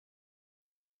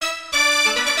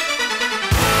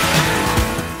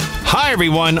Hi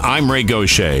everyone, I'm Ray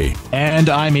Gauthier. And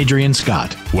I'm Adrian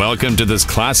Scott. Welcome to this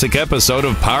classic episode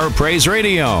of Power Praise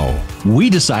Radio. We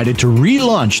decided to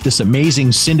relaunch this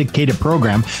amazing syndicated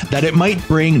program that it might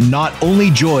bring not only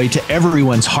joy to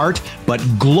everyone's heart, but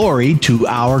glory to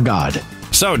our God.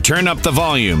 So turn up the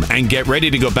volume and get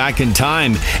ready to go back in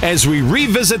time as we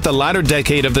revisit the latter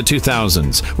decade of the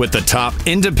 2000s with the top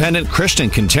independent Christian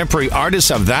contemporary artists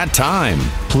of that time.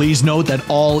 Please note that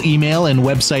all email and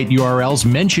website URLs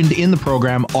mentioned in the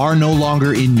program are no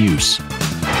longer in use.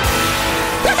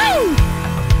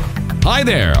 Hi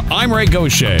there, I'm Ray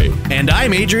Gauthier. And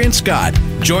I'm Adrian Scott.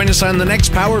 Join us on the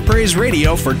next Power Praise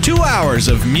Radio for 2 hours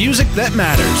of music that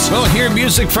matters. We'll hear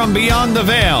music from Beyond the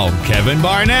Veil, Kevin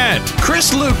Barnett,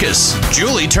 Chris Lucas,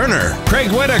 Julie Turner,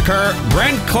 Craig Whitaker,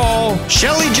 Brent Cole,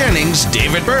 Shelley Jennings,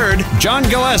 David Bird, John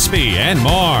Gillespie, and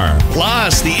more.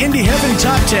 Plus the Indie Heaven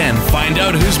Top 10. Find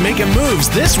out who's making moves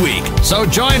this week. So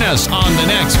join us on the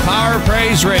next Power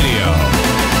Praise Radio.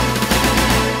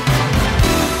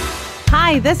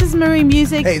 Hi, this is Marie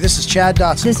Music. Hey, this is Chad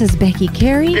Dotson. This is Becky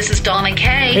Carey. This is Donna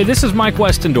Kay. Hey, this is Mike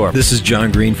Westendorf. This is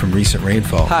John Green from Recent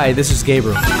Rainfall. Hi, this is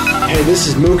Gabriel. Hey, this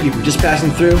is Mookie from Just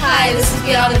Passing Through. Hi, this is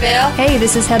Beyond the Veil. Hey,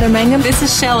 this is Heather Mangum. This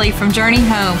is Shelley from Journey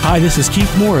Home. Hi, this is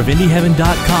Keith Moore of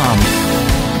IndieHeaven.com.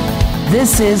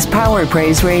 This is Power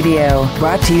Praise Radio,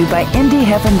 brought to you by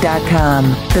IndieHeaven.com,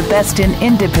 the best in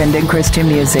independent Christian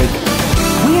music.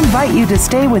 We invite you to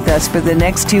stay with us for the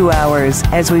next 2 hours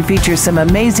as we feature some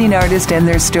amazing artists and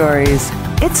their stories.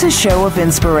 It's a show of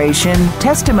inspiration,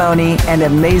 testimony, and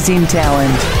amazing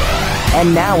talent.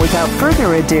 And now, without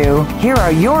further ado, here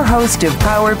are your hosts of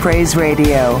Power Praise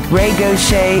Radio, Ray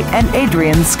Gauthier and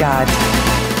Adrian Scott.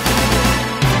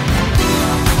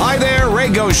 Hi there, Ray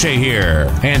Gauthier here.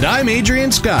 And I'm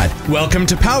Adrian Scott. Welcome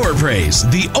to Power Praise,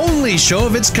 the only show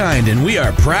of its kind, and we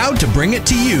are proud to bring it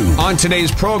to you. On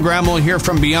today's program, we'll hear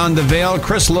from Beyond the Veil,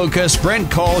 Chris Lucas, Brent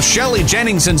Cole, Shelley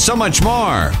Jennings, and so much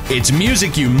more. It's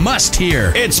music you must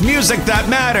hear. It's music that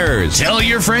matters. Tell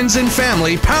your friends and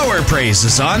family Power Praise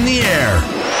is on the air.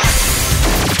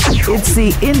 It's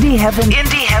the Indie Heaven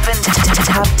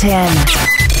Top 10.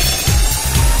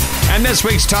 And this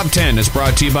week's Top 10 is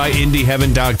brought to you by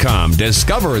IndieHeaven.com.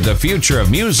 Discover the future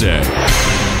of music.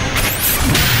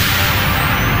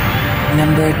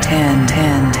 Number 10.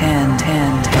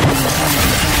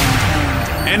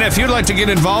 And if you'd like to get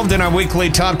involved in our weekly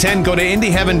Top 10, go to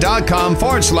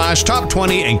IndieHeaven.com/Top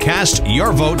 20 and cast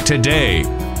your vote today.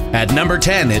 At number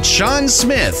 10, it's Sean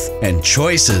Smith and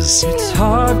Choices. It's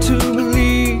hard to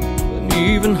believe and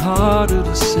even harder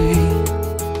to say.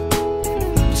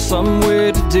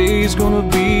 Somewhere today's gonna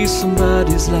be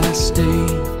somebody's last day.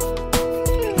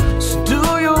 So do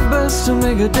your best to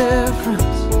make a difference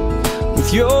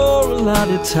with your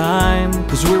allotted time,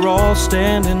 'cause we're all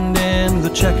standing in the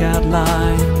checkout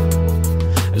line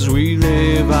as we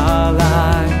live our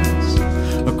lives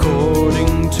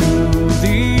according to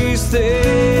these things.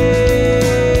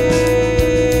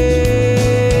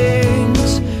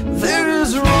 There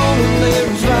is wrong and there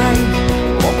is right.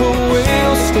 Walk away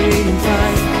or stay and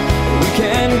fight.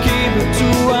 Can keep it to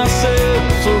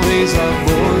ourselves or raise our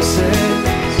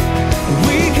voices.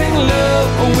 We can love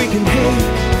or we can hate.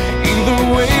 Either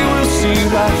way we'll see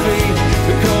our fate,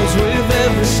 because with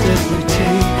every step we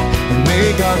take and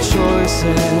make our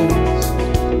choices.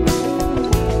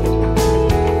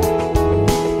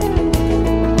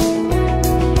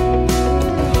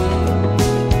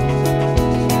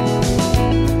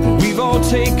 We've all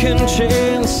taken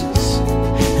chances,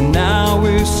 and now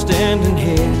we're standing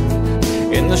here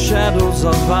in the shadows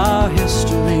of our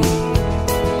history.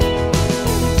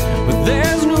 But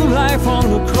there's new life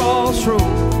on the crossroad.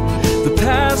 The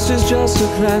past is just a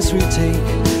class we take.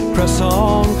 Press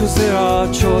on, 'cause there are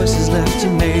choices left to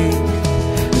make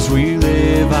as we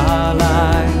live our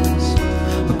lives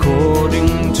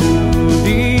according to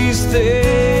these things.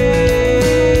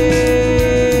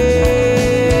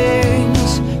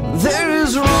 There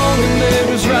is wrong and there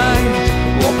is right.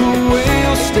 Walk away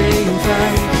or stay and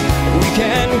fight. We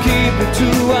can keep it to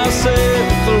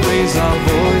ourselves or raise our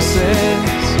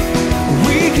voices.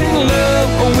 We can love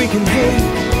or we can hate.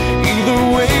 Either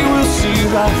way we'll see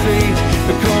our fate,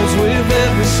 because with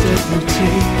every step we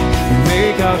take we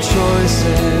make our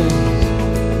choices.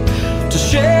 To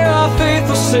share our faith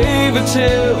or save it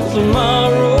till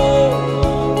tomorrow.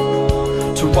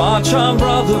 To watch our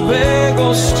brother beg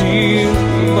or steal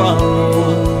or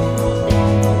borrow.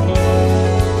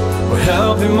 Or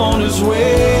help him on his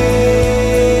way.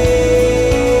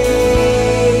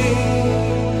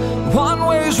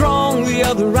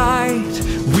 The right,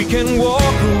 we can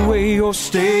walk away or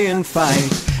stay and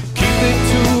fight. Keep it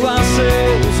to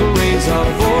ourselves or raise our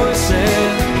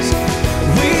voices.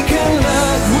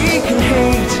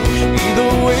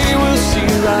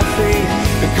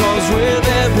 'cause with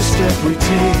every step we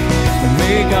take, we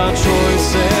make our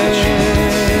choices.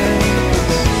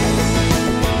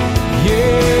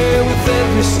 Yeah, with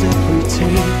every step we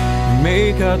take, we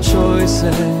make our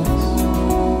choices.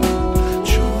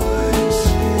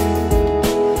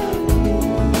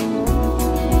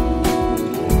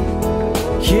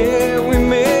 Yeah, we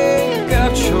make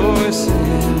our choices.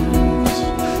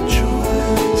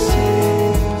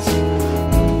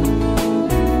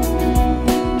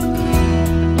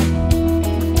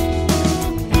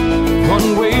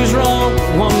 One way's wrong,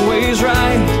 one way's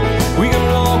right. We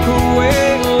can walk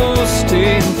away or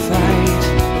stay and fight.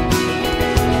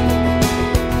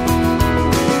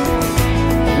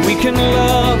 We can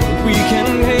love, we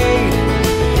can hate.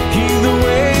 Either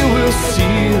way we'll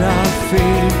seal our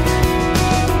fate.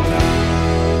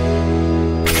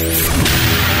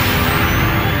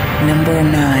 Number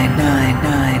 9.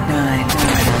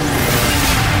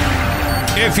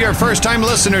 If you're a first-time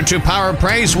listener to Power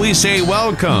Praise, we say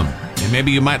welcome. And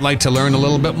maybe you might like to learn a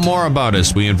little bit more about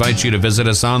us. We invite you to visit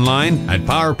us online at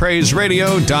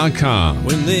powerpraiseradio.com.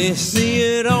 When they see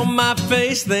it on my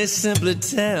face, they simply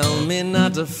tell me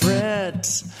not to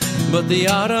fret. But the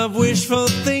art of wishful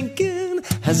thinking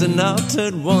hasn't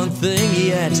altered one thing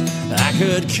yet. I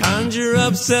could conjure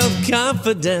up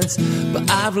self-confidence, but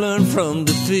I've learned from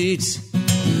defeat.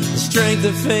 The strength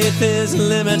of faith is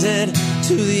limited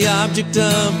to the object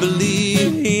of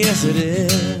belief. Yes, it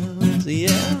is, yeah.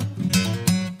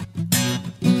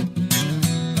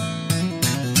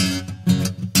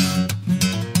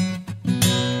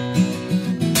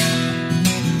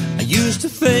 I used to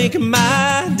think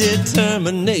my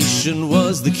determination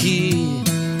was the key.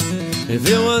 If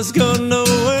it was gonna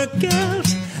work out,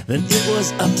 then it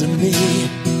was up to me.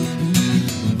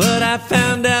 But I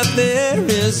found out there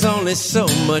is only so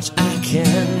much I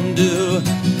can do,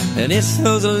 and it's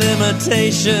those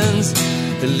limitations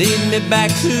that lead me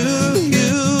back to you.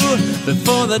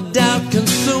 Before the doubt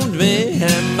consumed me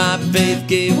and my faith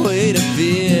gave way to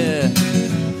fear.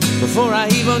 Before I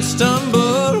even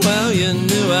stumbled, well, you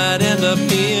knew I'd end up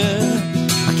here.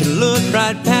 I can look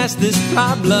right past this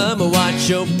problem and watch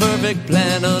your perfect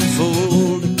plan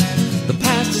unfold. The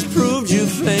past has proved you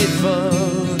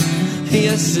faithful.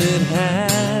 Yes, it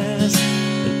has,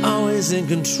 and always in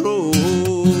control.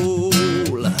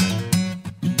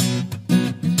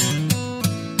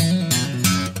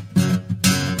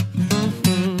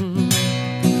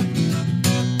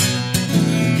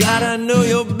 God, I know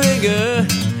you're bigger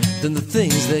than the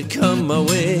things that come my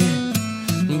way,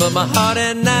 but my heart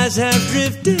and eyes have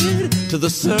drifted to the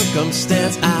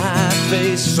circumstance I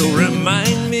face. So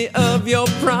remind me of your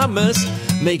promise,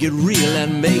 make it real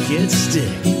and make it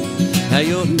stick. How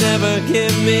you'll never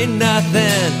give me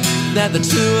nothing that the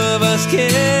two of us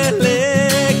can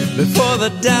lick. Before the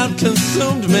doubt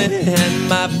consumed me and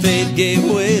my faith gave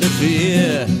way to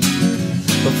fear.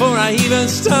 Before I even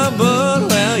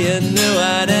stumbled, well, you knew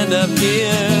I'd end up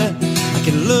here. I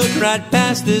can look right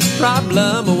past this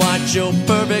problem and watch your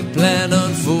perfect plan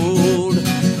unfold.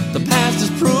 The past has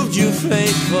proved you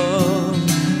faithful.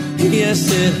 Yes,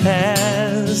 it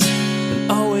has,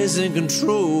 and always in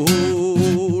control.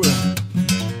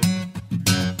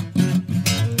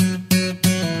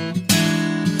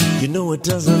 You know it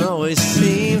doesn't always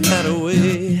seem that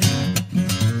way.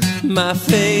 My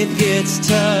faith gets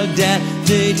tugged at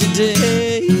day to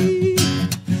day.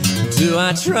 Do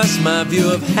I trust my view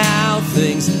of how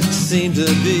things seem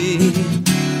to be?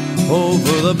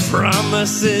 Over the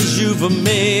promises you've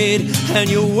made and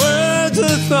your word's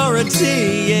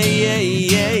authority, yeah, yeah,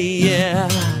 yeah, yeah.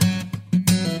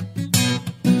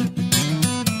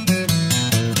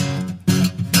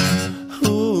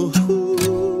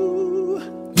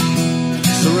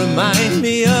 Remind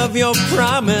me of your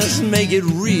promise, make it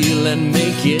real and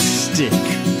make it stick.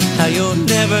 How you'll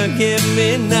never give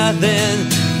me nothing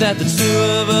that the two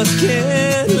of us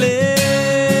can lick.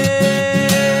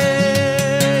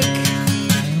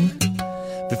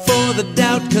 Before the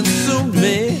doubt consumed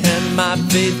me and my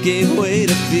faith gave way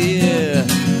to fear.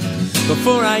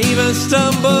 Before I even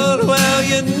stumbled, well,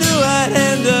 you knew I'd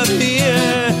end up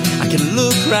here. I can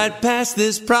look right past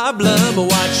this problem and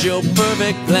watch your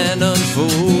perfect plan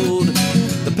unfold.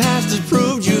 The past has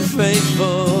proved you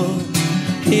faithful.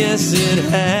 Yes, it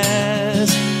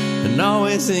has, and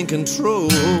always in control.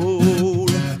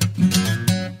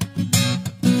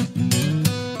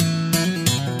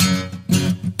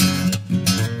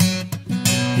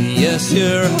 Yes,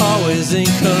 you're always in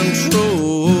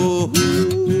control.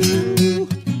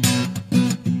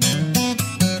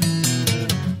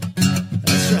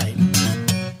 That's right.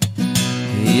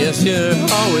 Yes, you're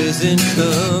always in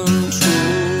control.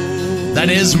 That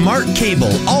is Mark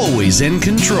Cable, always in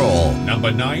control.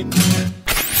 Number 9.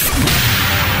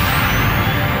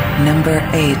 Number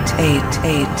 8.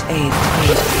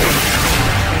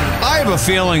 I have a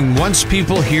feeling once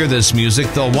people hear this music,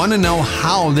 they'll want to know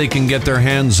how they can get their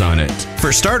hands on it.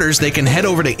 For starters, they can head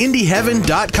over to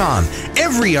indieheaven.com.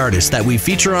 Every artist that we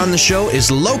feature on the show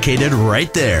is located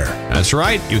right there. That's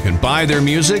right. You can buy their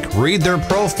music, read their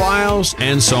profiles,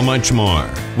 and so much more.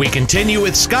 We continue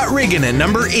with Scott Riggan at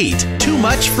number 8, Too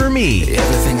Much for Me.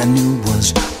 Everything I knew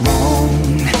was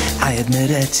wrong, I admit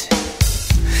it.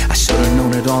 I should have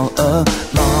known it all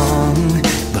along,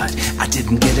 but I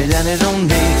didn't get it, and it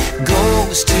only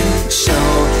goes to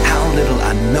show how little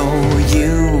I know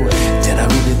you. Did I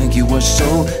really think you were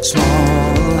so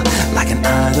small, like an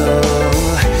idol,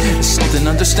 something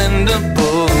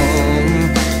understandable?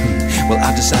 Well,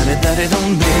 I decided that it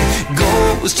only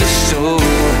goes to show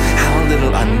how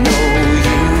little I know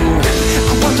you.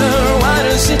 I wonder, why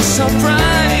does it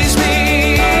surprise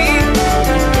me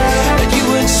that you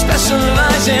would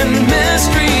specialize in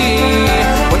mystery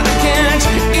when I can't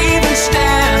even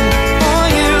stand for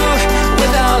you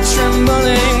without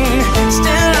trembling?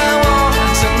 Still I want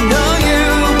to know you,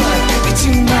 but you're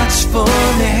too much for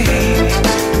me.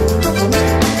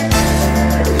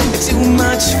 You're too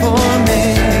much for me.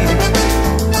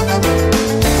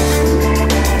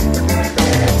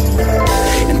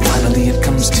 And finally it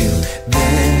comes to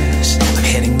this, I'm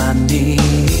hitting my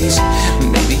knees.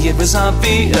 Maybe it was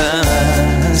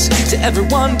obvious to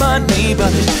everyone but me,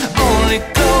 but it only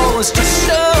goes to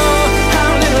show how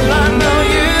little I know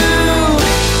you.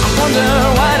 I wonder,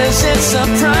 why does it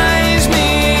surprise me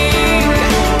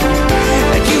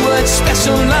that you would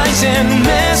specialize in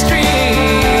mystery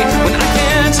when I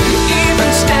can't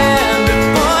even stand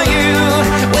before you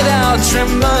without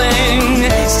trembling?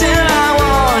 Still I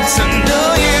want to know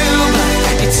you,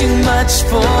 but you're too much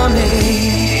for me.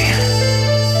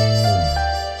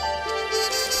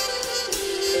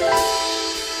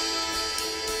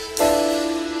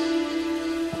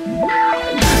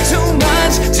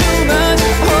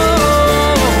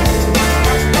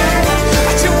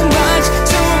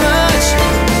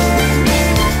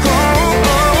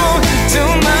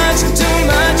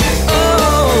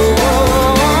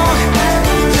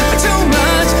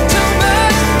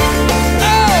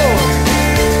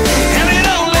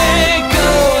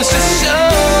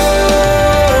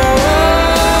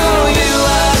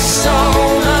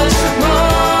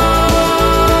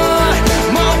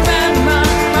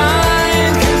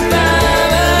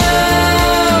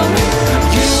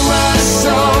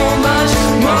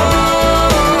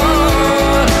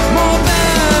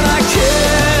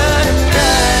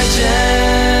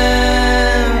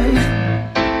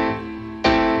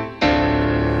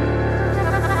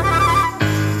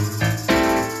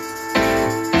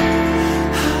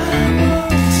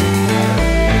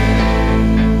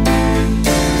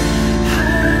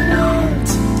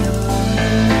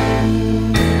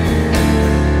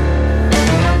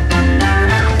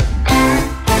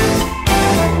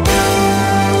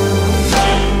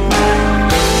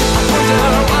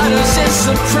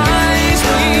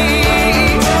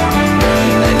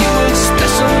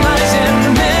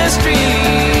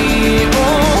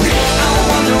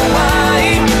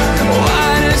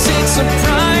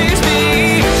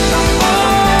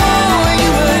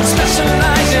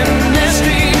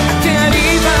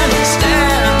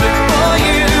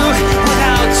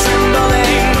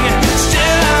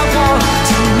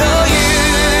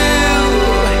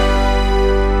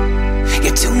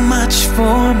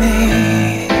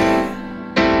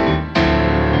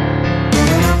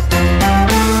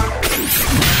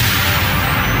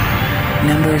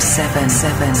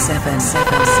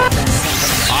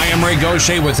 I am Ray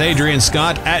Gauthier with Adrian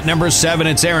Scott. At number 7,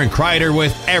 it's Aaron Crider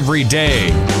with Every Day.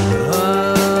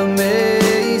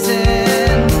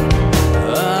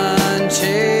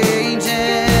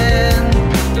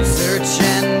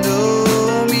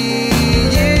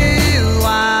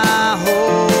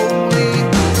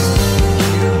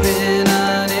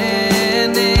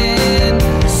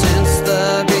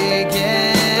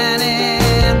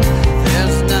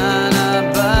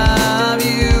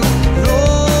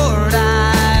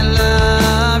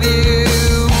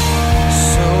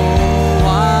 So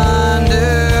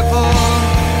wonderful.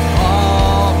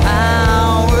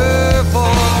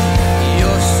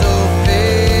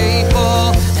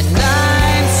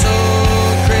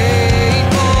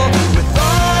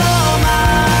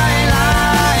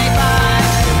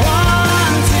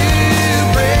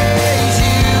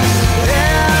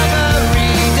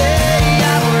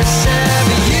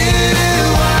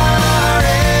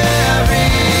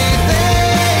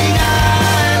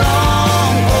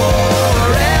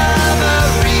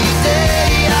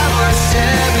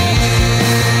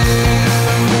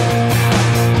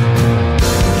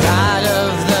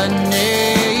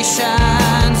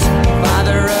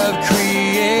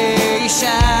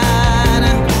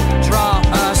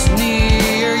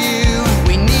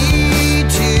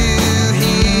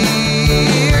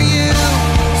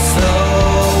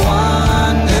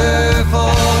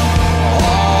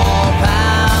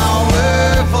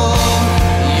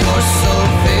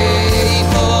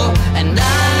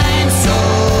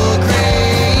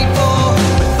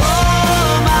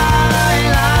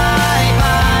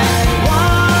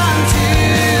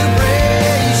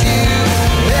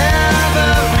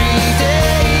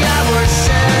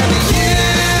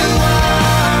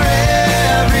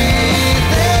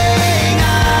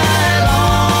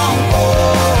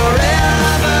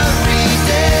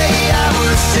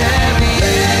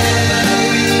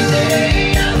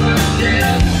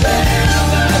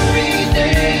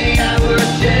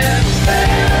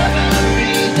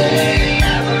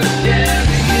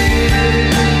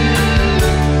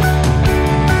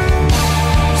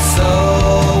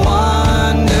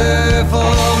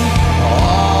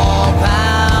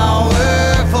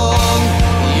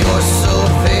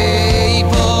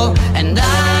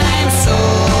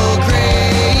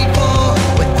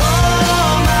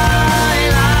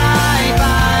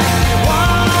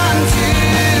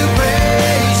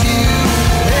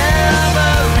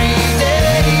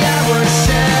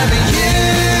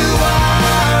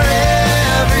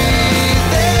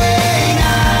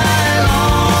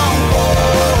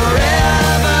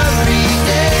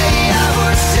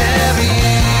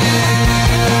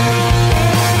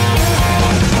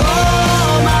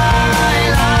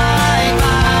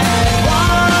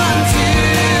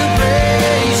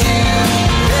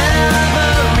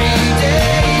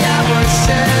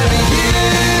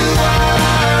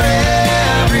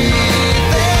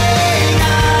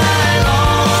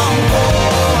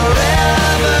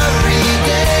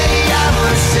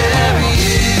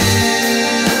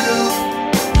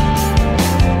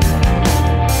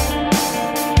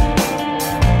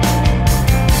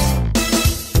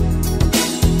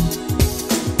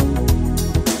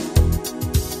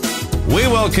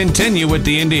 We'll continue with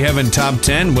the Indie Heaven Top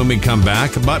 10 when we come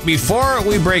back, but before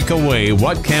we break away,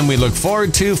 what can we look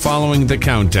forward to following the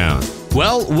countdown?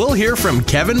 Well, we'll hear from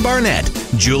Kevin Barnett,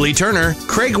 Julie Turner,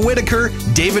 Craig Whitaker,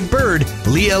 David Bird,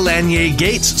 Leah Lanier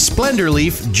Gates, Splendor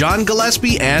Leaf, John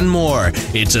Gillespie, and more.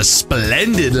 It's a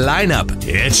splendid lineup.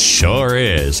 It sure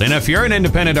is. And if you're an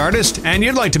independent artist and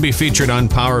you'd like to be featured on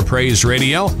Power Praise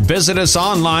Radio, visit us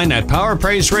online at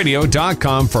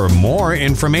powerpraiseradio.com for more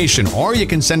information, or you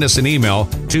can send us an email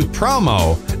to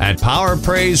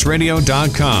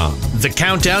promo@powerpraiseradio.com. The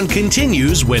countdown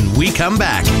continues when we come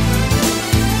back.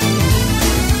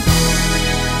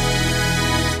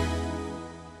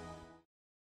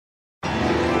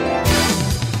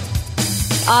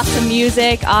 Awesome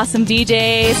music, awesome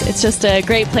DJs. It's just a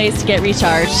great place to get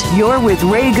recharged. You're with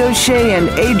Ray Gauthier and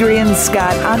Adrian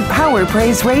Scott on Power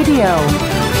Praise Radio.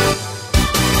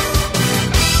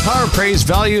 Power Praise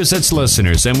values its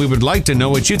listeners, and we would like to know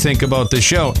what you think about the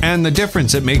show and the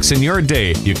difference it makes in your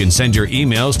day. You can send your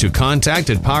emails to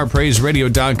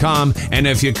contact@powerpraiseradio.com, and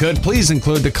if you could, please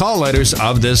include the call letters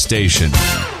of this station.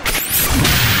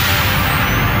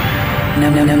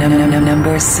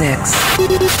 Number 6.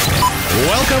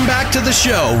 Welcome back to the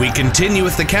show. We continue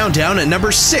with the countdown at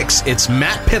number 6. It's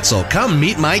Matt Pitzl, Come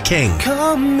Meet My King.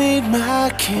 Come meet my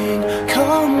king,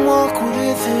 come walk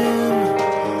with him.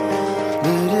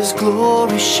 Let his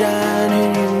glory shine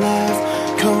in your life.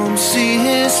 Come see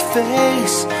his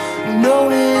face, know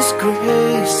his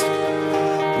grace.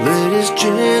 Let his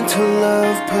gentle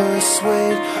love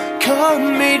persuade.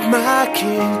 Come meet my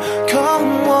king,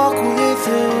 come walk with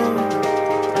him.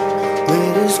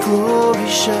 Let his glory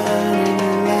shine in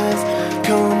your life.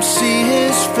 Come see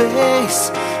his face,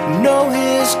 know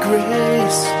his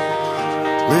grace.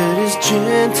 Let his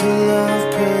gentle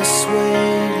love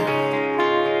persuade.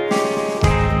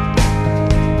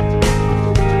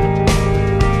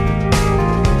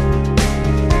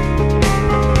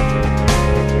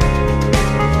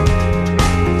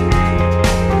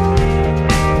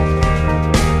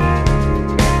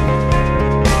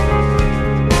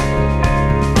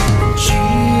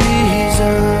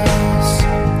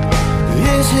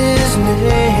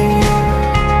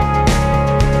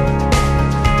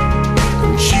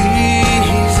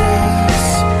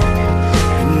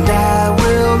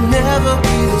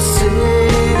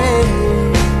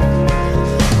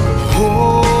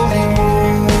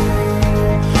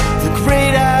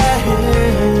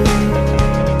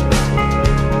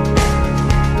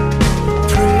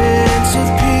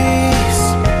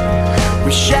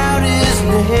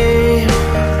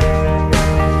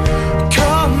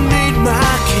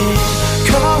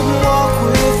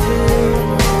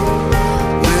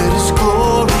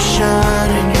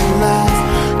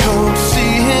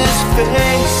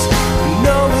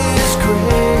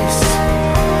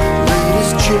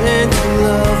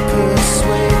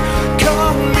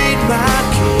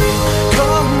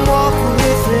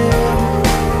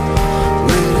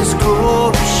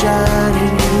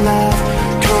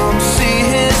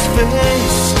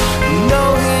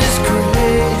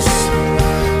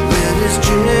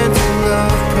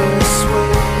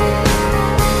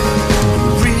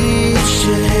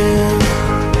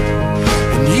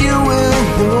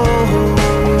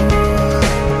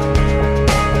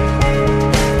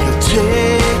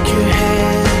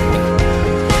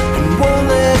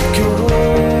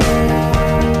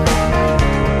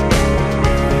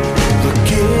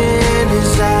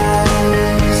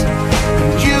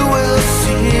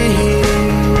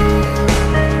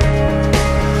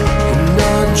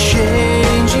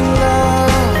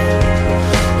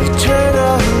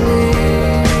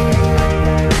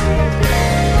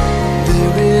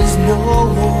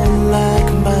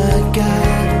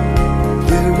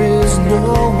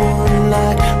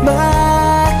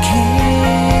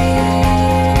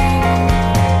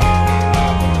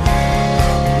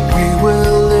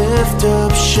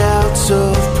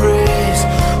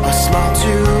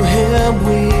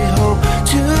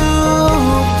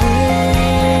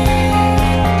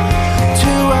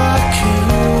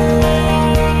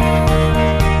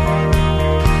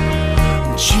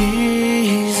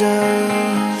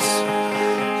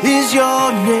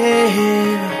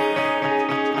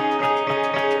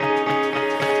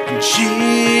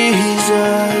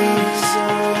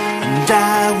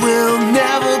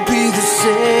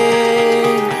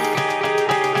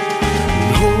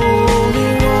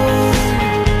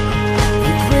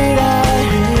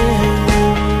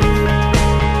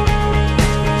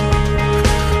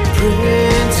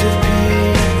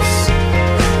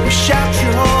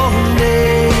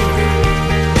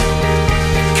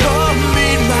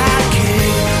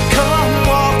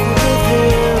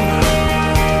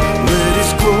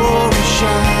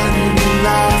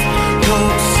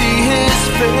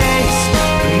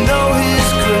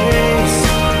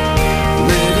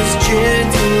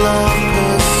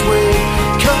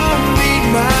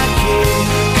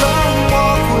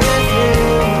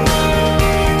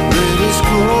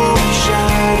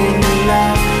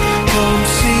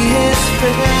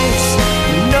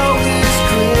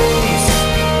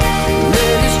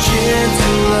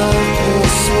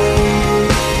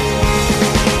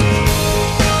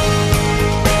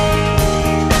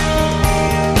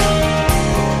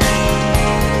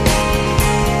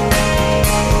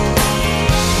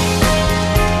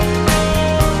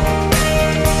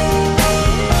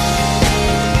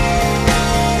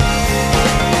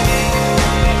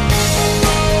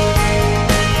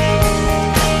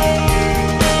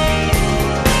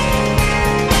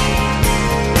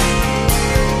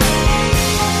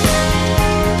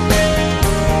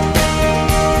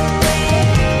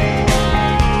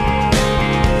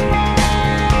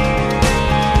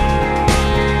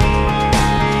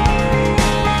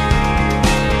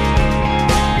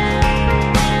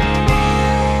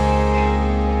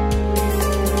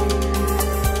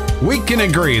 can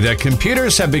agree that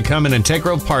computers have become an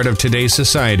integral part of today's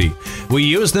society. We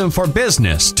use them for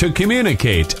business, to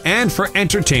communicate, and for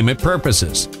entertainment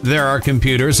purposes. There are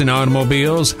computers in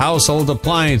automobiles, household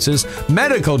appliances,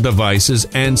 medical devices,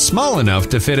 and small enough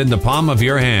to fit in the palm of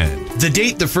your hand. The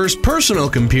date the first personal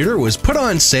computer was put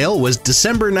on sale was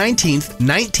December 19th,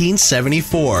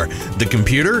 1974. The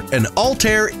computer, an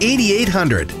Altair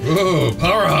 8800. Ooh,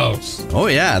 powerhouse. Oh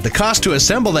yeah, the cost to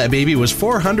assemble that baby was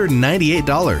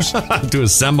 $498. To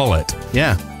assemble it.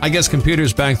 Yeah. I guess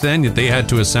computers back then, they had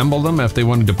to assemble them if they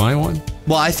wanted to buy one?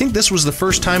 Well, I think this was the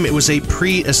first time it was a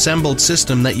pre-assembled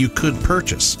system that you could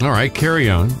purchase. All right, carry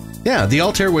on. Yeah, the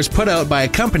Altair was put out by a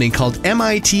company called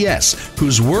MITS,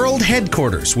 whose world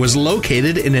headquarters was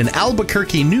located in an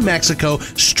Albuquerque, New Mexico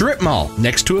strip mall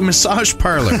next to a massage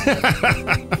parlor.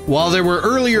 While there were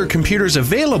earlier computers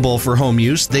available for home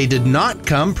use, they did not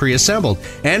come pre-assembled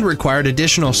and required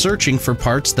additional searching for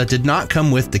parts that did not come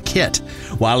with the kit.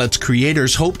 While its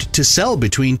creators hoped to sell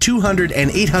between 200 and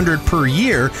 800 per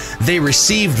year, they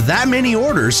received that many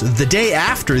orders the day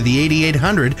after the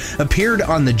 8800 appeared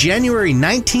on the January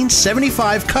 1975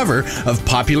 cover of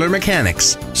Popular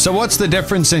Mechanics. So what's the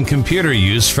difference in computer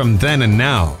use from then and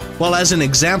now? Well, as an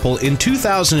example, in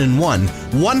 2001,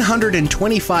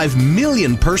 125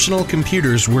 million personal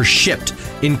computers were shipped,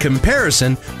 in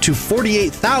comparison to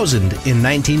 48,000 in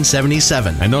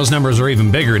 1977. And those numbers are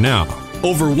even bigger now.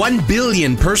 Over 1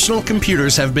 billion personal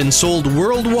computers have been sold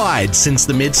worldwide since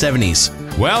the mid-70s.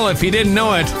 Well, if you didn't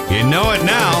know it, you know it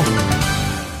now.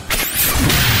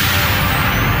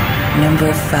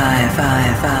 Number 5.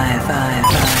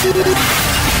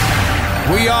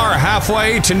 We are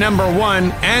halfway to number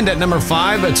 1, and at number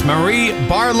 5, it's Marie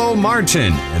Barlow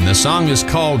Martin, and the song is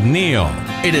called Kneel.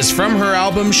 It is from her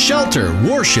album Shelter,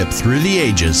 Worship Through the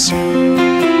Ages.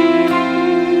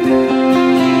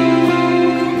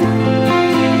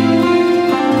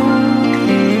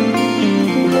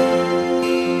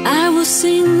 I will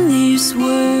sing these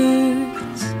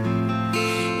words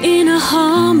in a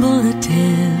humble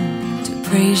attempt to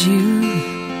praise you.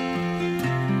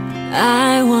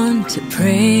 I want to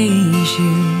praise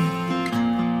you.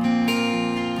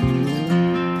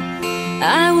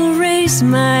 I will raise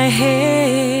my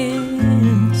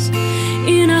hands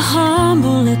in a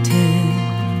humble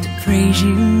attempt to praise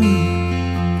you.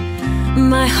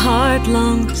 My heart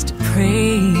longs to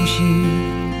praise you.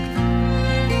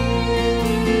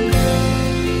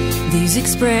 These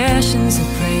expressions of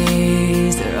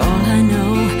praise, they're all I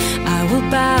know. I will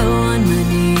bow on my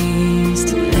knees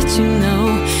to let you know.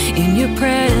 In your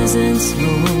presence,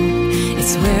 Lord,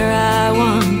 it's where I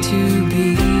want to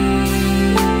be.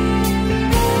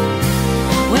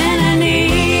 When I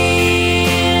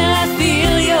kneel, I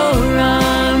feel your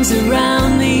arms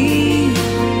around me.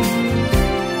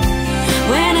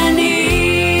 When I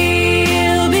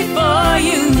kneel before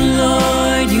you,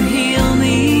 Lord, you heal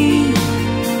me.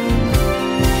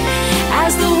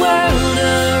 As the world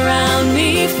around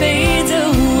me fades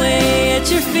away,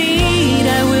 at your feet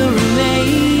I will remain.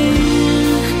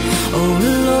 Oh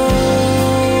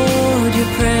Lord,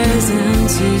 your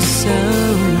presence is so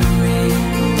real.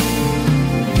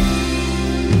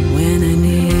 When I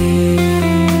kneel,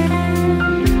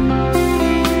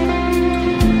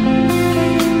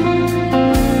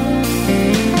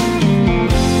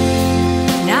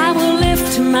 and I will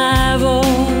lift my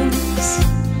voice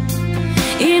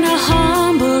in a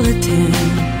humble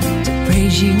attempt to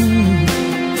praise you.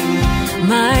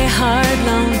 My heart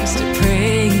longs to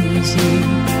praise you.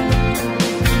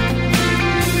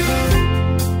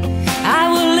 I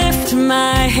will lift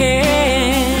my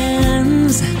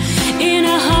hands in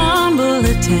a humble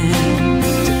attempt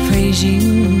to praise you.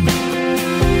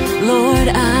 Lord,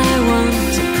 I want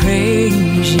to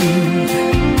praise you.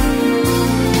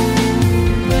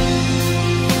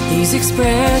 These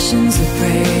expressions of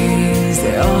praise,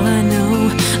 they're all I know.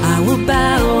 I will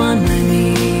bow on my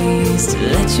knees to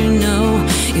let you know.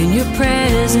 In your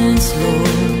presence,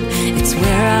 Lord, it's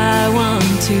where I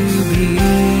want to be.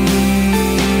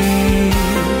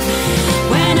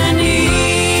 When I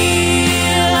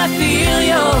kneel, I feel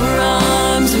your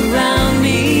arms around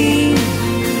me.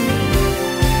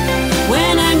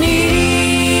 When I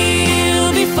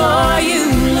kneel before you,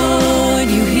 Lord,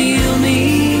 you heal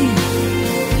me.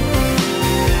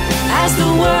 As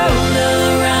the world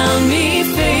around me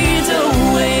fades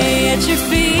away, at your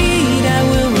feet I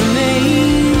will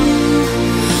remain.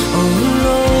 Oh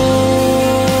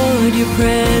Lord, your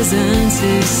presence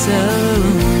is so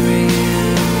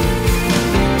real.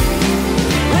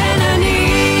 When I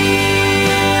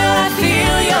kneel, I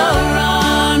feel your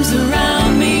arms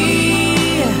around me.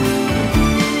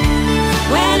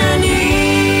 When I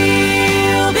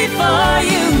kneel before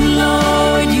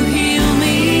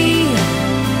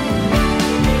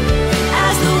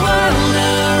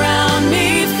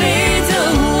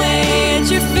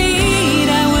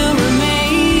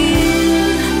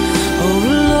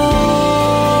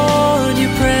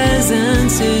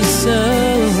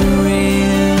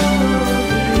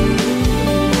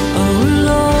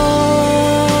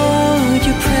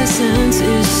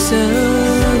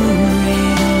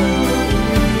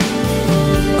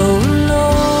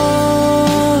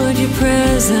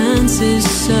is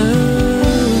so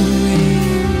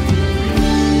real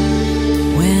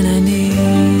when I need.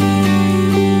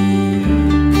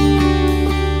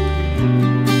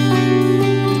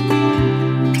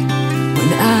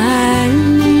 When I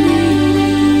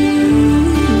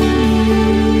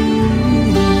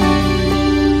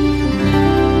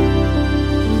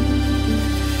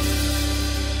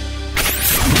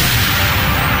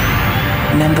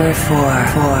Number 4.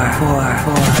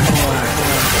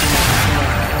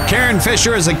 Karen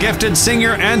Fisher is a gifted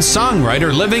singer and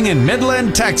songwriter living in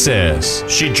Midland, Texas.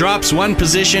 She drops one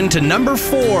position to number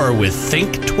 4 with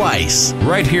Think Twice.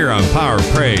 Right here on Power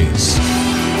Praise.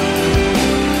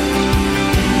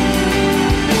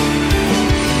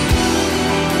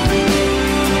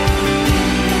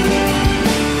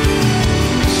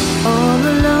 all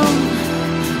alone,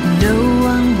 no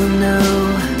one will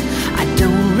know. I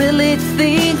don't really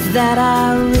think that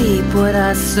I reap what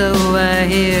I sow. I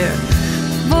hear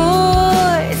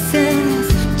voices,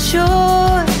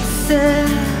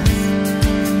 choices.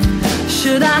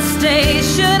 Should I stay?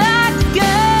 Should I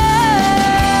go?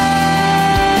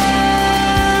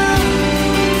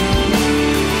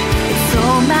 It's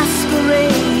all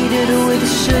masqueraded with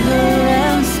sugar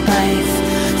and spice.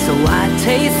 So I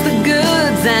taste the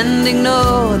goods and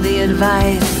ignore the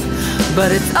advice.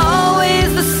 But it's always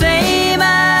the same,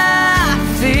 I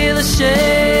feel ashamed.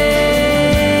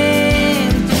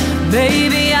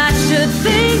 Maybe I should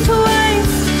think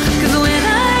twice, 'cause when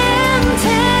I am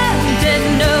tempted,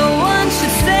 no one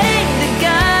should say that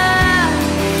God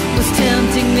was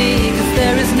tempting me, 'cause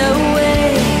there is no way.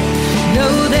 No,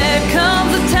 there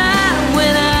comes a time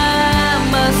when I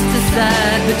must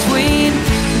decide between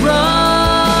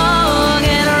wrong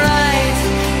and right.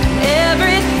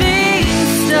 Everything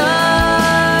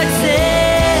starts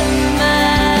in the mind.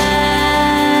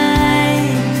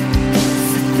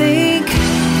 So think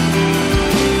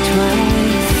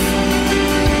twice.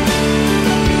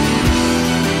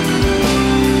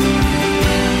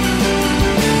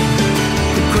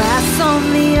 The grass on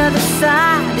the other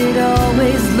side, it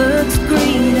always looks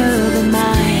greener than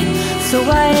mine. So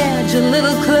I edge a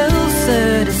little closer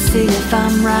to see if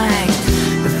I'm right.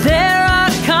 But there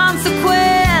are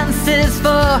consequences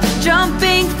for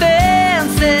jumping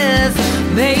fences.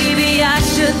 Maybe I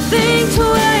should think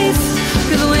twice,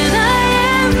 'cause when I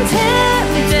am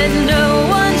tempted, no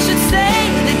one should say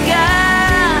that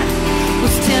God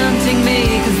was tempting me,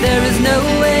 'cause there is no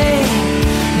way.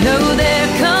 No, there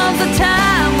comes a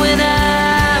time when I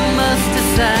must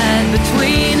decide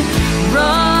between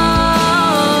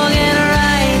wrong and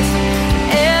right.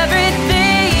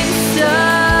 Everything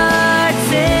starts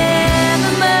in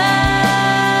the mind.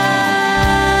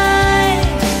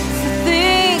 So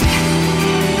think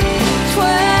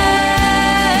twice.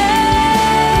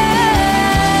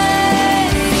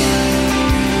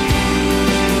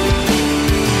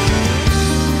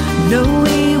 No,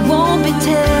 we won't be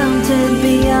tempted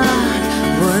beyond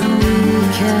what we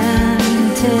can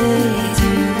take.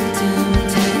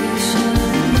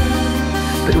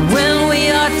 But when we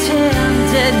are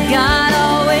tempted, God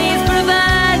always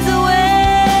provides a way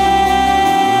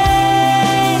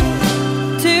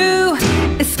to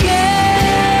escape.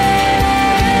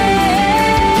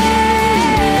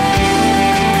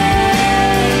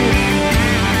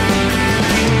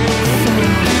 So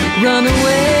run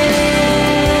away.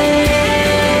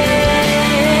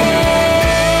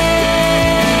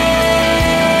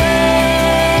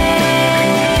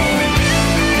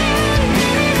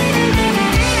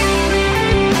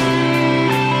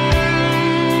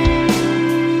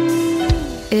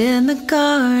 In the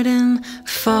garden,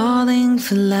 falling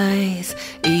for lies,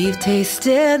 Eve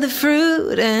tasted the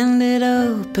fruit and it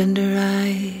opened her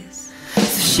eyes.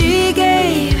 So she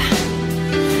gave,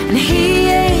 and he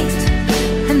ate,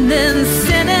 and then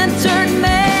sin entered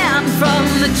man from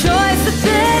the choice that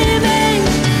they made.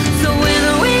 So when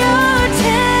we are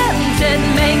tempted,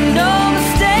 make no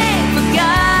mistake, for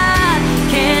God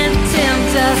can't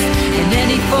tempt us in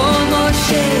any form or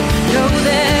shape. No,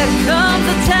 there comes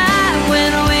a time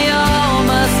when we all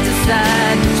must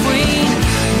decide between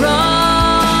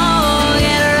wrong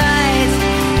and right.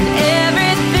 And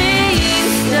everything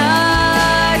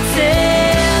starts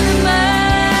in the mind.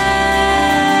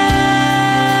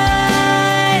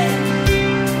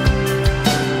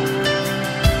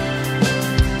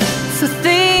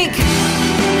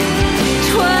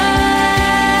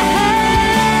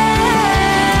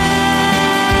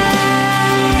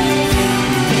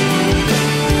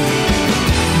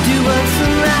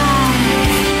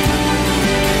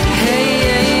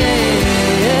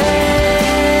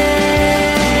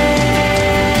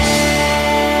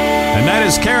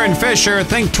 is Karen Fisher.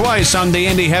 Think twice on the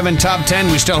Indie Heaven Top 10.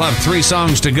 We still have 3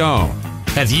 songs to go.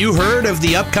 Have you heard of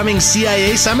the upcoming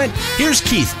CIA Summit? Here's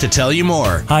Keith to tell you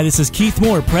more. Hi, this is Keith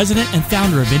Moore, President and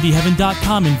founder of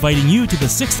IndieHeaven.com, inviting you to the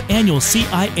 6th Annual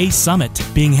CIA Summit,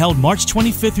 being held March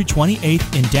 25th through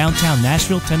 28th in downtown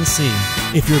Nashville, Tennessee.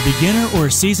 If you're a beginner or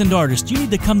a seasoned artist, you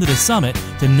need to come to the summit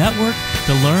to network,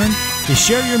 to learn, to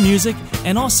share your music,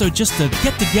 and also just to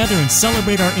get together and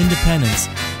celebrate our independence.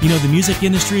 You know, the music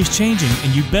industry is changing,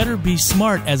 and you better be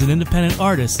smart as an independent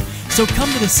artist. So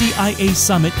come to the CIA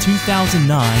Summit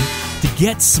 2009 to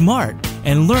get smart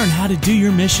and learn how to do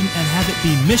your mission and have it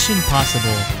be mission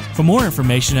possible. For more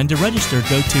information and to register,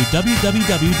 go to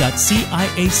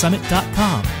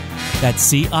www.ciasummit.com. That's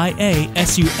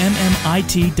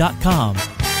CIASUMMIT.com.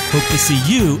 Hope to see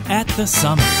you at the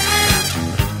summit.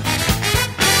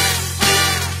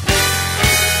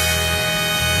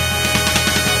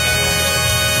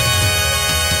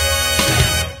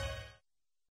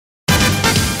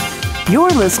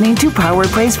 You're listening to Power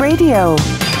Praise Radio,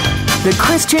 the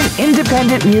Christian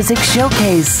Independent Music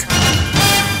Showcase.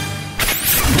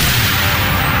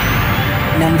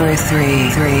 Number 3.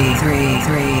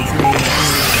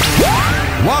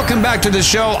 Welcome back to the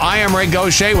show. I am Ray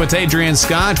Gauthier with Adrian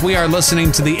Scott. We are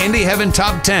listening to the Indie Heaven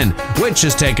Top 10, which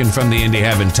is taken from the Indie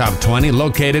Heaven Top 20,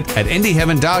 located at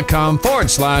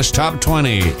indieheaven.com/top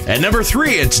 20. At number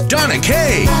 3, it's Donna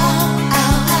K.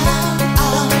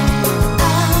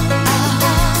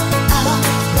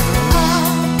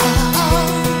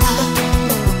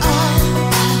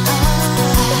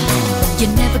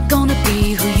 You're never gonna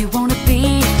be who you wanna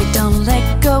be if you don't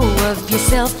let go of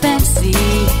yourself and see.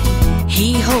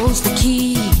 He holds the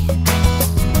key,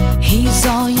 he's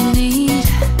all you need.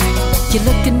 You're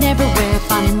looking everywhere,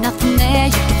 finding nothing there.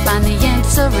 You can find the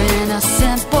answer in a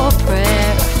simple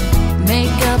prayer.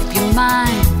 Make up your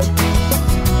mind,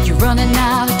 you're running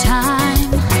out of time.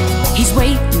 He's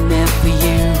waiting there for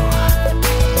you.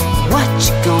 What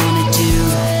you gonna do?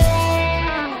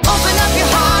 Open up your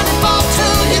heart and fall to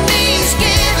your knees.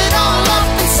 Give it all up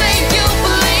and say you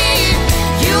believe.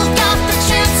 You got the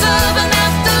chance of an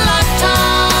after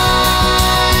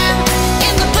lifetime.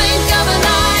 In the blink of an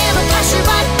eye, it'll pass you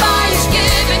right by. He's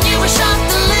giving you a shot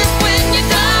to live when you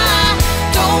die.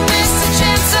 Don't miss the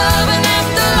chance of an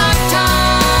after lifetime.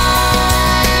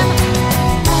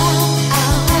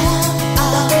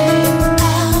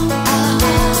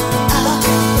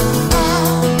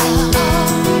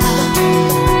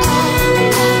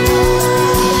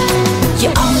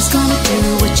 You're always gonna do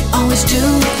what you always do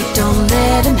if you don't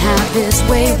let him have his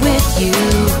way with you.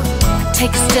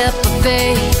 Take a step of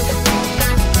faith.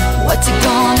 What's it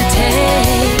gonna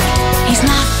take? He's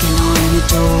knocking on your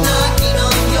door.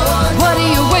 What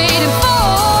are you waiting for?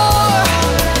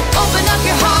 Open up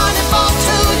your heart and fall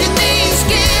to your knees.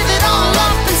 Give it all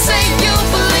up and say you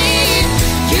believe.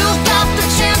 You've got the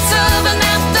chance of an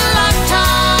after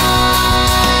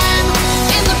lifetime.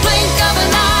 In the blink of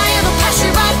an eye, it'll pass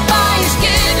you right by. He's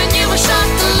giving you a shot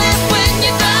to live when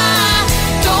you die.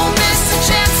 Don't miss the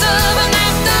chance of an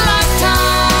after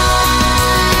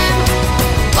lifetime.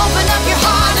 Open up your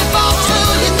heart and fall to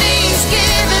your knees.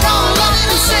 Give it all up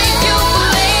and say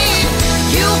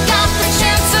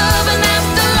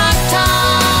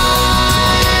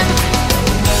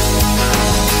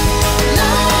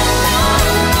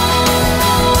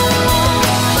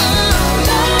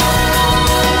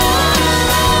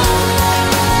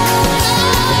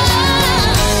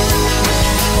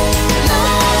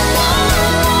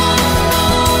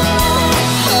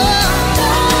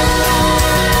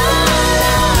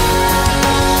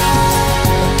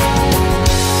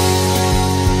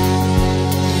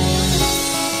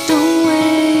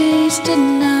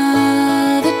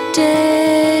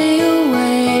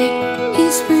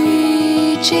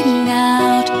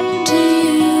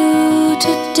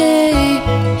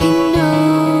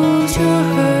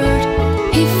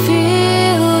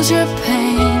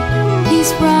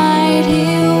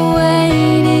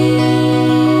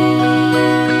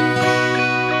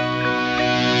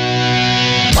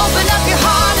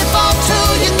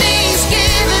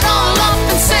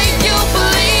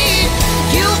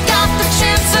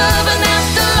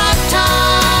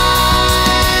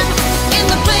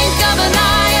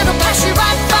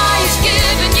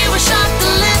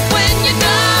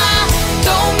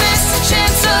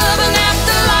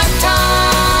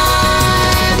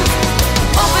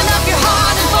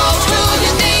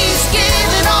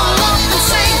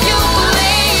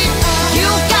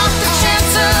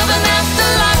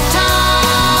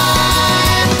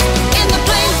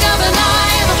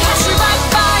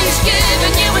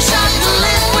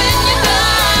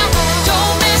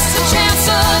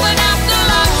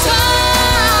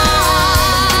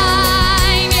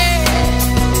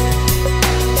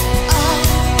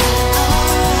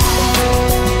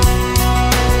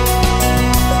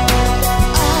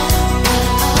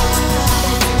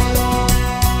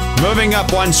Moving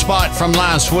up one spot from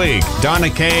last week, Donna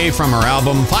Kaye from her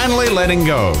album Finally Letting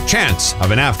Go, Chance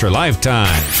of an After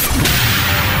Lifetime.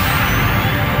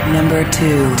 Number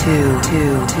 2.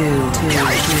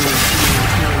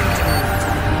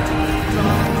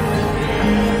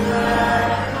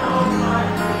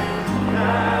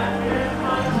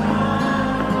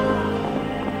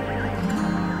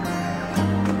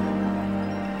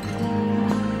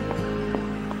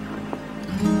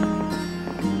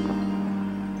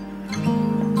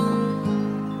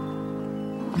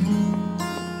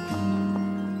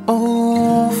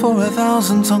 Oh, for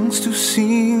 1,000 tongues to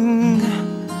sing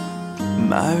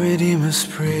my Redeemer's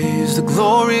praise, the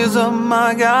glories of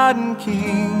my God and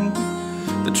King,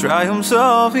 the triumphs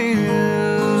of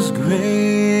His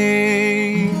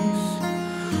grace,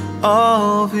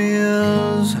 of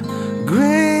His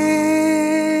grace.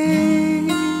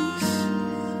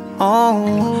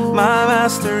 Oh, my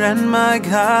Master and my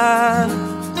God,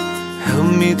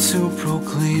 help me to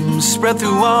proclaim, spread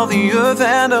through all the earth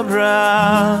and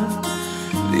abroad,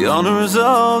 the honors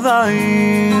of Thy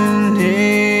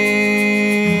name,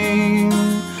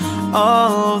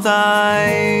 of Thy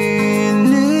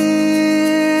name,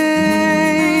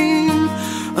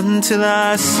 until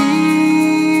I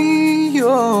see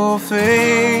Your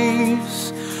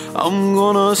face. I'm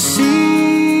gonna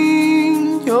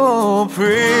sing Your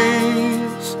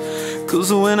praise,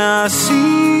 'cause when I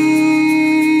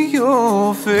see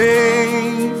Your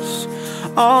face,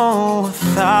 oh,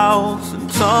 1,000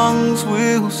 tongues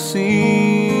will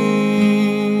sing.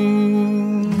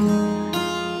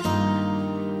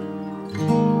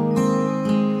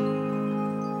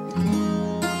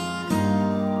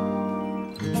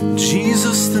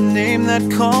 Jesus, the name that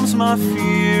calms my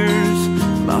fears,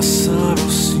 my sorrow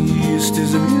ceased,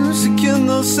 is music in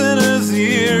the sinner's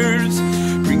ears,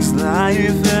 brings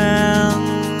life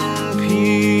and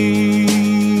peace,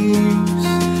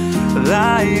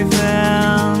 life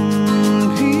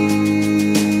and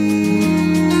peace,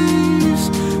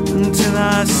 until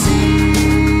I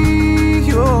see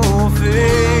Your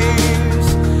face.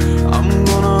 I'm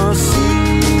gonna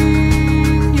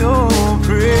sing Your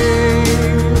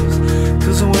praise,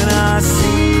 'cause when I see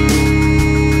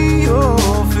Your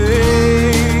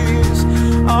face,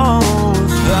 oh,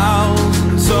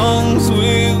 1,000 tongues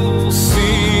will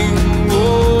sing.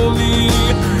 Holy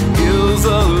is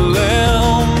the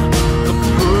Lamb, the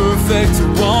perfect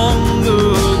one, the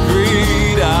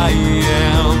great I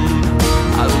am.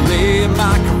 I lay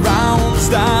my crowns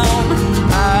down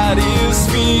at His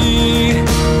feet,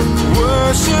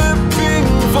 worshiping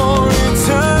for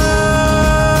eternity,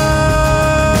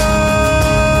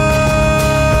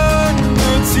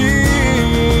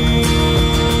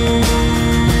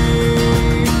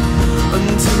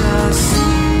 until I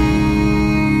see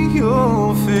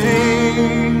Your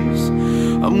face.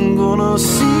 I'm gonna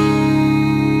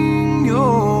sing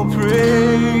Your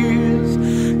praise,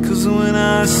 'cause when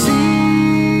I see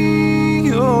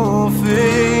Your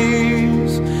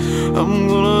face, I'm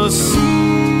gonna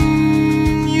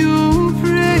sing Your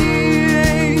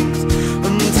praise,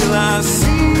 until I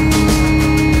see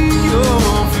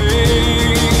Your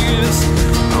face.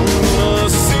 I'm gonna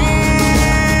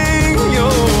sing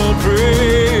Your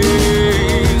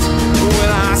praise, when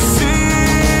I see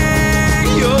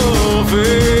Your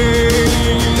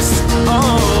face, oh,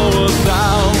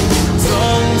 1,000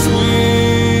 tongues will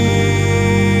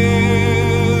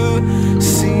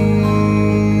sing,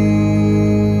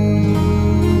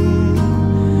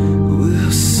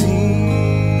 will sing.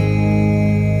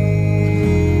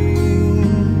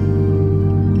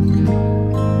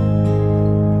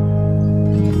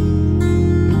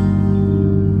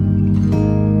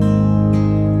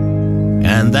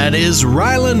 And that is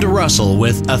Ryland Russell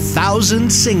with 1,000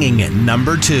 singing at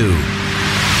number 2.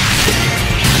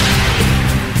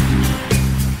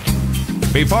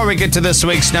 Before we get to this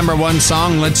week's number 1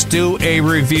 song, let's do a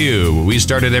review. We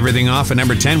started everything off at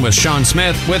number 10 with Sean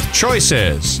Smith with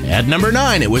Choices. At number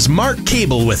 9, it was Mark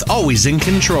Cable with Always in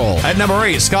Control. At number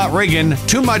 8, Scott Riggan,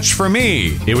 Too Much for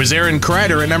Me. It was Aaron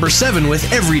Crider at number 7 with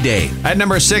Everyday. At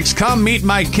number 6, Come Meet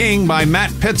My King by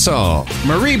Matt Pitzl.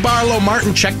 Marie Barlow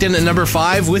Martin checked in at number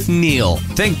 5 with Neil.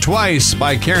 Think Twice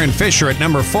by Karen Fisher at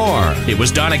number 4. It was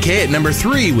Donna Kaye at number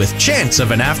 3 with Chance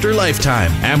of an After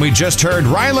Lifetime. And we just heard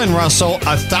Ryland Russell,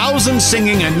 1,000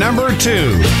 singing at number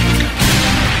 2.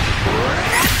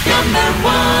 Number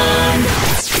 1.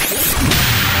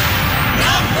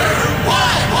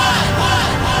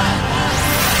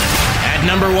 At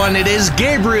number 1, it is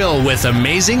Gabriel with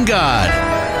Amazing God.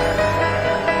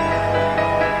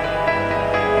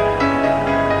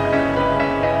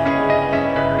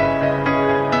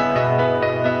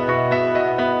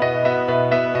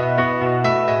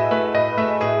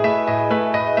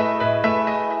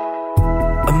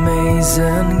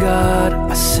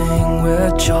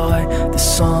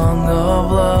 song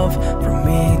of love from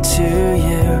me to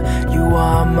you. You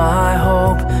are my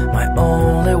hope, my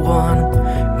only one.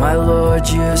 My Lord,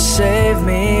 you save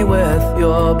me with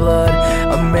your blood.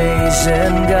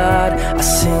 Amazing God, I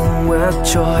sing with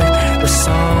joy the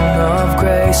song of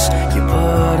grace you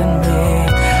put in me.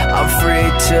 I'm free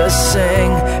to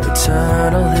sing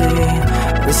eternally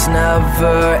this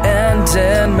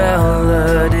never-ending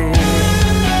melody.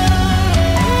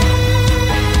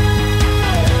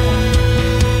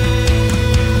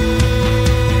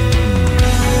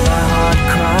 My heart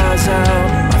cries out,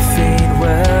 my feet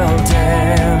will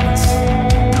dance.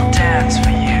 They'll dance for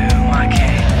you, my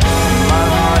King. My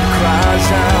heart cries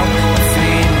out, my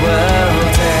feet will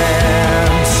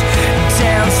dance.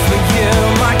 Dance for you,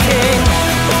 my King.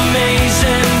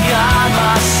 Amazing God,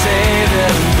 my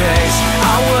saving grace.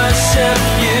 I worship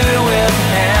you with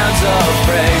hands of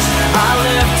praise. I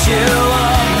lift you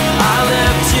up, I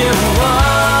lift you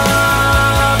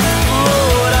up.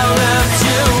 Lord, I lift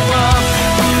you up.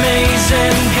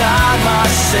 Amazing God, my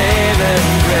saving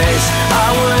grace. I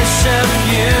worship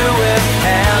you with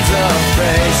hands of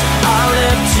praise. I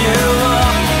lift you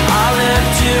up, I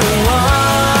lift you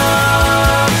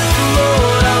up.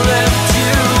 Lord, I lift you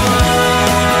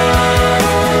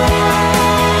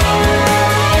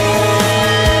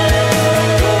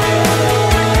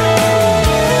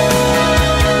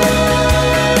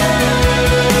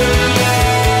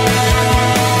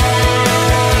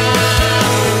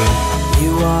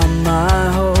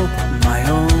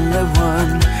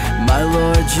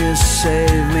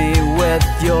save me with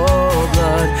your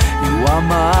blood. You are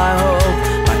my hope,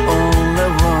 my only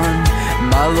one.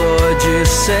 My Lord, you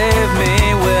save me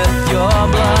with your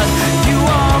blood. You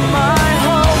are my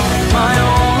hope, my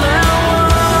only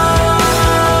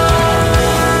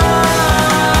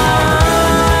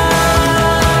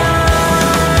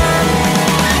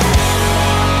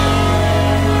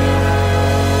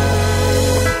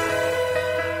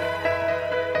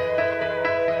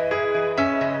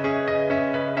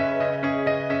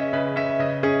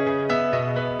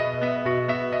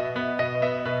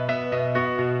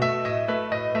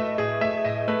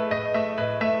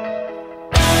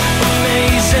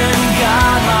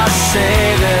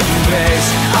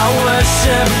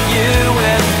worship you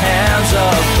with hands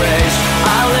of praise.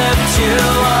 I lift you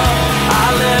up, I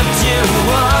lift you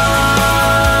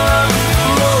up.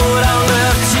 Lord, I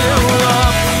lift you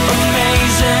up.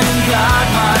 Amazing God,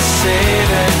 my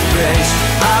saving grace.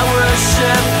 I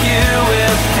worship you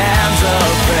with hands of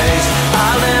praise. I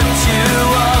lift you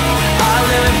up, I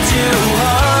lift you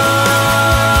up.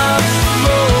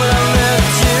 Lord, I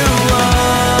lift you up.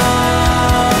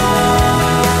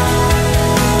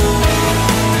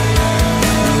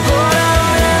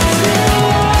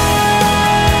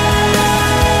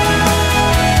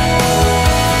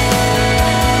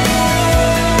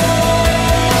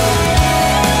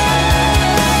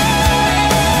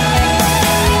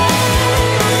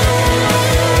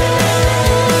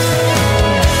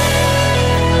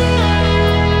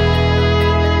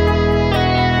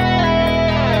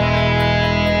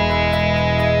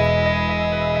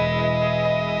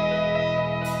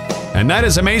 And that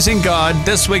is Amazing God,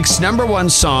 this week's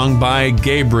 #1 song by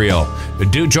Gabriel.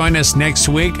 Do join us next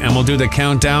week and we'll do the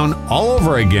countdown all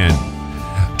over again.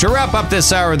 To wrap up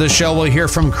this hour of the show, we'll hear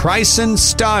from Chrysan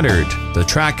Stoddard. The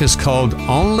track is called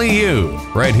Only You,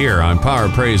 right here on Power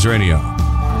Praise Radio.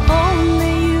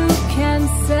 Only you can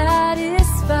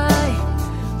satisfy.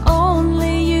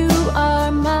 Only you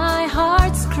are my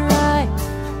heart's cry.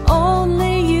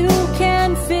 Only you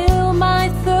can fill my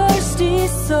thirsty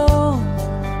soul.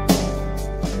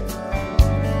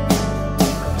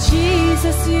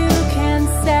 Jesus, you can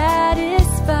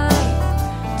satisfy.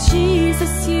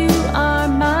 Jesus, you are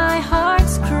my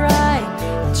heart's cry.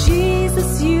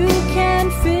 Jesus, you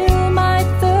can fill my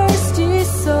thirsty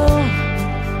soul.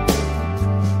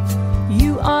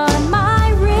 You are my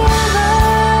river.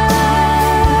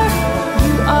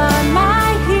 You are my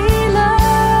healer.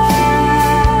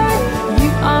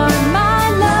 You are my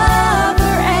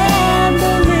lover and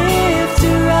the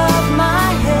lifter of my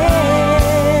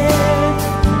head.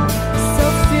 So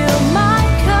fill my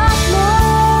cup,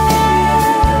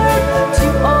 Lord, to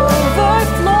overflowing.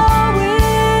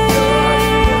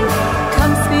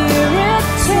 Come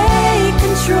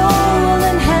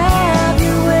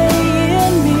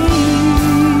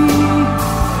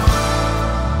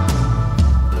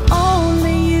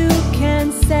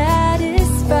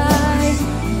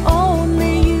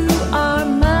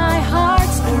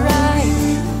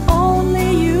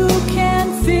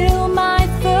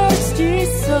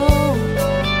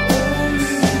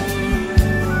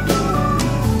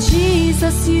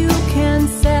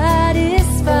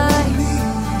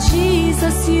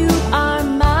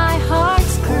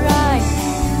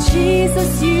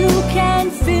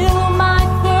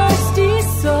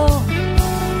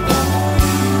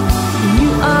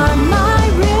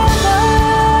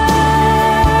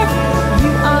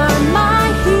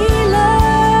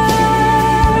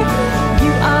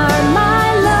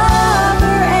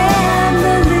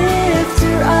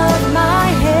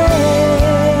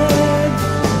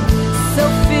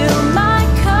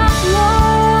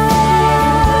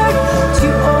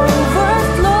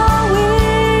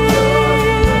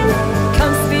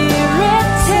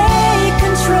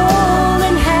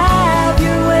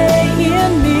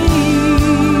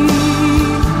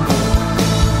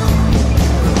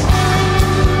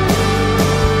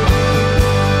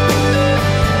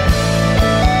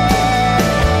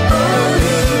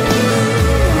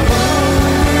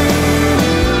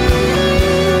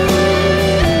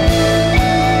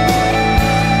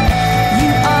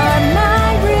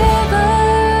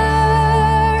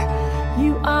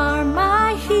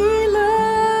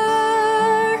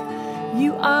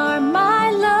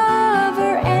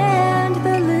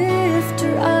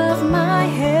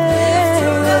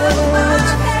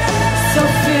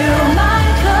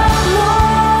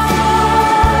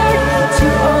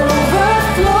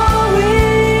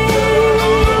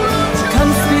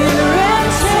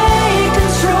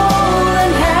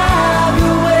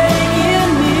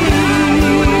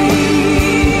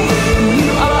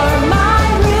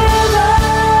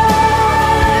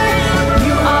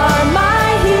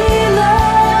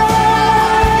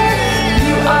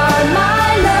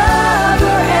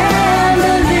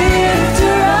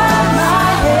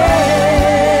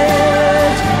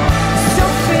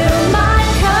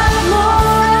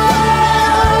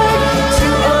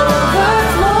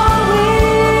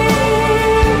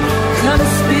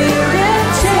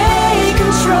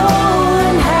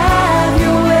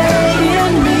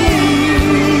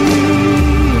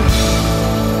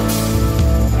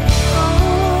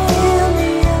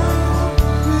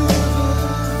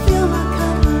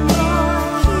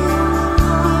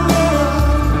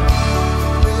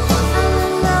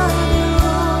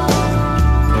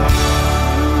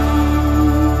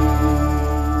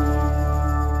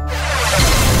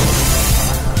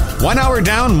 1 hour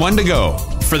down, 1 to go.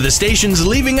 For the stations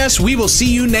leaving us, we will see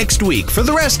you next week. For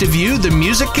the rest of you, the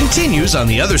music continues on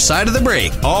the other side of the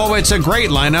break. Oh, it's a great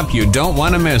lineup. You don't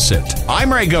want to miss it.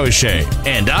 I'm Ray Gauthier.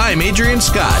 And I'm Adrian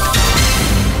Scott.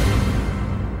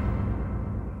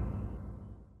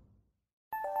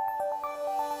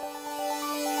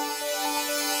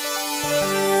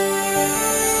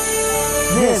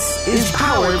 This is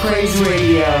Power Praise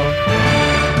Radio.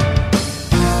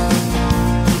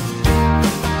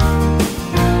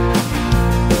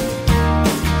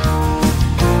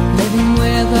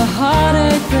 The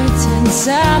heartache written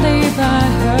sadly by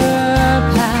her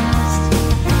past.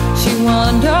 She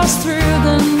wanders through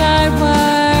the night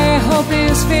while hope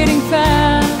is fading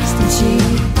fast, and she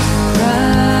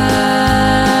cries.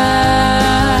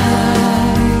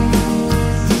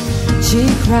 She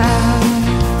cries.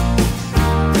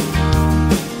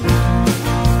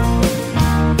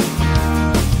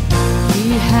 He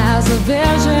has a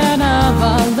vision of a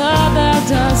love that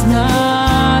does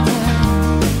not end.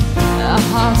 A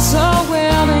heart so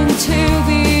willing to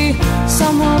be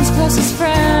someone's closest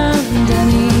friend,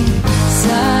 and he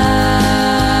sighs.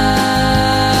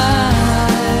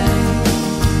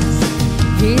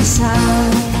 He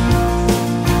sighs.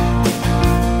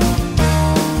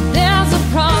 There's a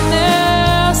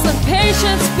promise that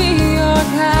patience be your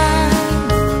guide.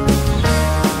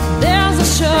 There's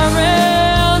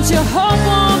assurance your hope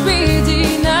won't be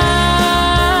denied.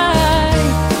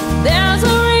 There's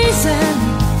a reason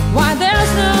why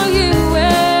there's no you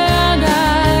and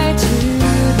I today.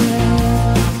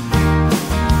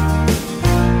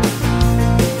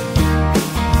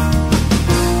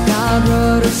 God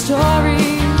wrote a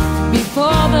story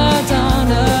before the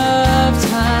dawn of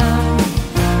time.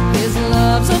 His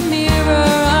love's a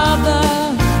mirror of the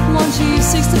one she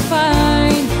seeks to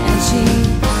find, and she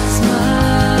smiles.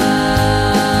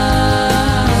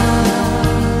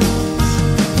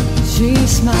 She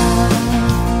smiles.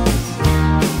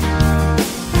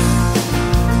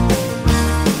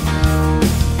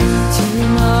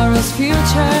 Tomorrow's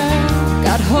future,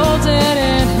 God holds it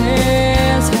in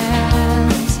his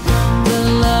hands. The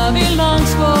love he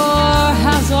longs for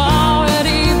has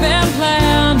already been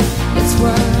planned. It's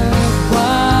worthwhile.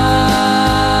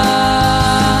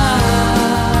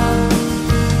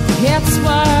 It's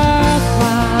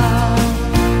worthwhile.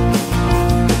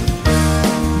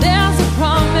 There's a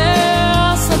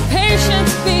promise of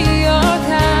patience be your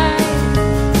guide.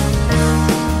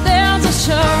 There's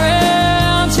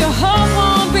assurance your hope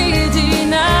won't be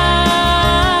denied.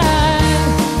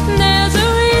 There's a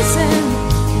reason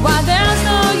why there's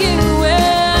no you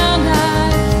and I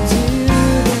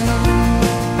today.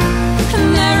 And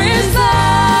there is love,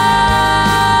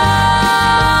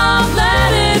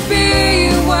 let it be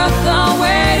worth the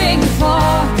waiting for.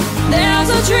 There's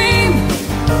a dream,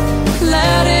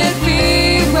 let it be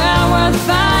well worth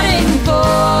fighting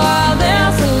for.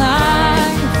 There's a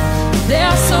life,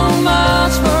 there's so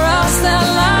much for us that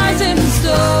lies in store.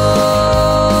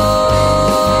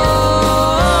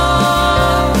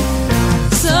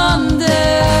 Someday.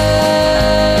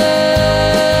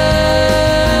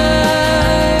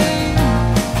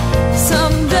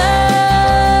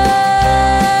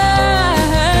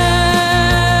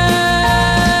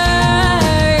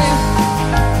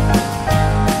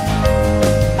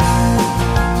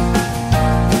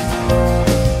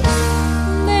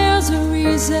 There's a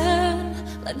reason,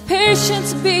 let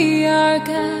patience be our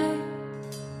guide.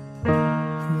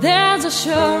 There's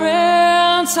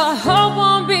assurance our hope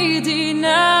won't be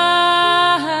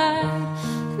denied.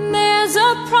 There's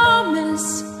a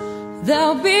promise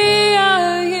there'll be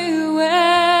a you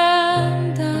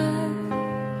and I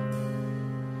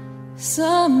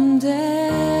someday.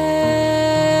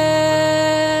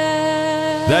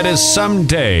 That is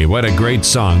Someday. What a great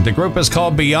song. The group is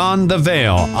called Beyond the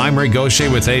Veil. I'm Ray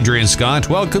Gauthier with Adrian Scott.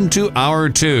 Welcome to Hour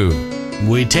 2.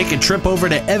 We take a trip over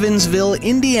to Evansville,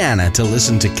 Indiana to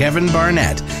listen to Kevin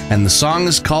Barnett, and the song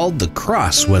is called The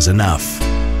Cross Was Enough.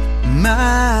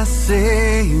 My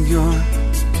Savior,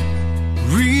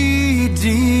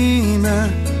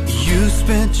 Redeemer, you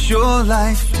spent your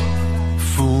life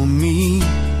for me.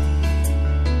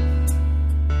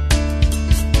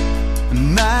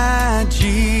 My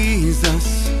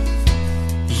Jesus,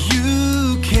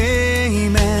 you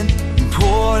came and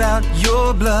poured out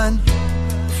your blood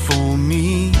for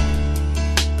me.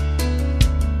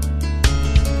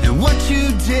 And what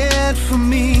you did for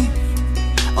me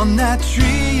on that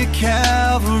tree at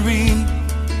Calvary,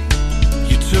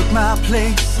 you took my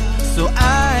place so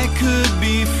I could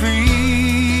be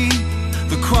free.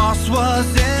 The cross was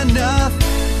enough,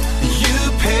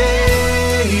 you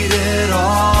paid it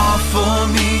all for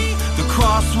me. The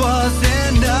cross was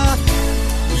enough. enough.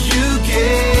 You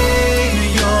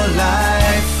gave your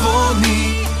life for me,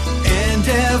 and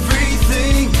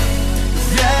everything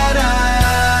that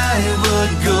I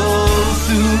would go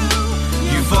through,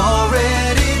 you've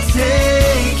already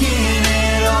taken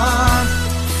it on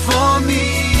for me.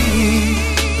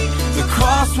 The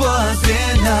cross was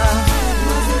enough.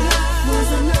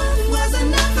 Was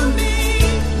enough for me.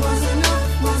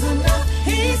 Was enough.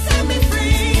 He set me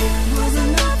free. Was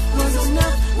enough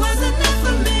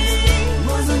for me.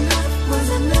 Was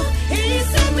enough. He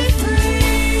set me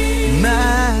free.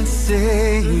 My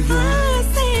Savior,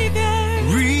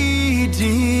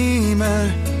 Redeemer,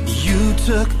 you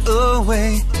took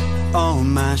away all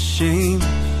my shame.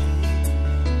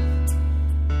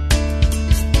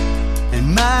 And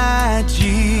my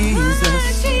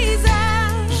Jesus,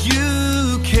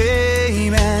 you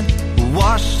came and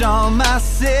washed all my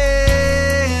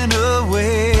sin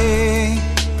away.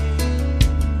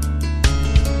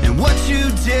 And what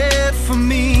you did for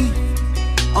me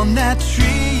on that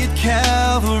tree at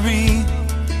Calvary,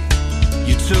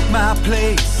 you took my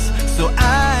place so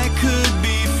I could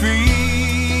be free.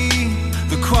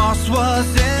 The cross was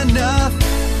enough.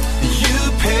 You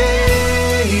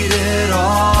paid it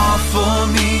all for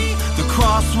me. The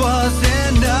cross was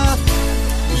enough.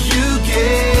 You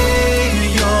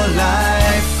gave your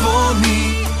life for me,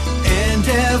 and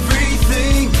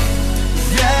everything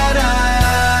that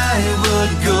I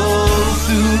would go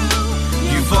through,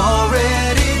 you've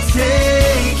already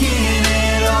taken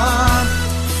it on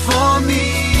for me.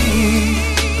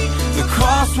 The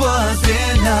cross was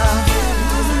enough.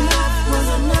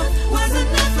 Was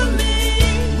enough for me.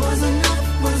 Was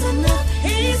enough.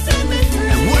 He set me free.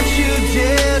 And what you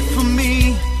did for me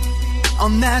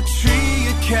on that tree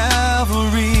at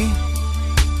Calvary,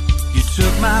 you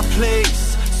took my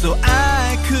place so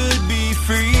I could be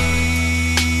free.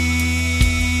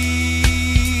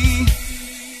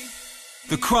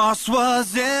 The cross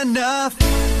was enough.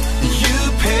 You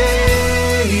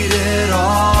paid it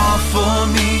all for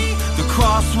me. The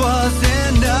cross was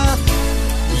enough.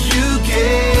 You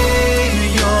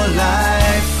gave your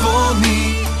life for me,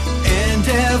 and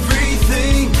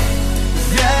everything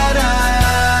that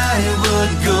I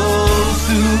would go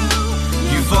through,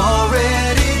 you've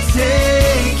already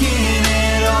taken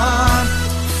it on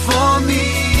for me.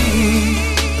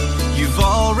 You've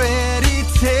already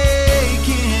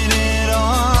taken it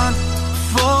on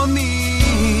for me.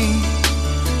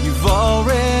 You've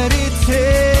already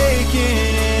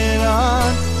taken it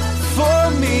on for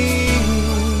me.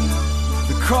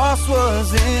 The cross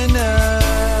was enough.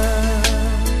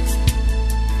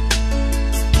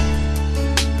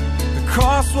 The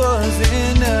cross was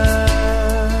enough.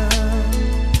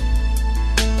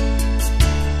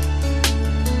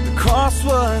 The cross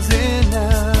was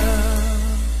enough.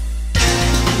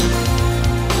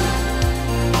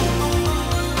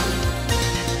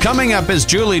 Coming up is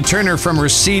Julie Turner from her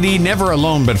CD, Never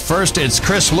Alone. But first, it's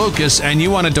Chris Lucas, and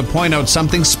you wanted to point out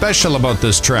something special about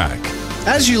this track.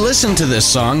 As you listen to this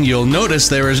song, you'll notice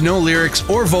there is no lyrics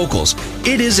or vocals.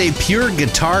 It is a pure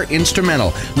guitar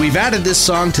instrumental. We've added this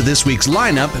song to this week's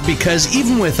lineup because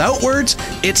even without words,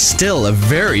 it's still a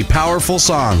very powerful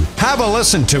song. Have a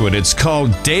listen to it. It's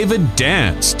called David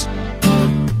Danced.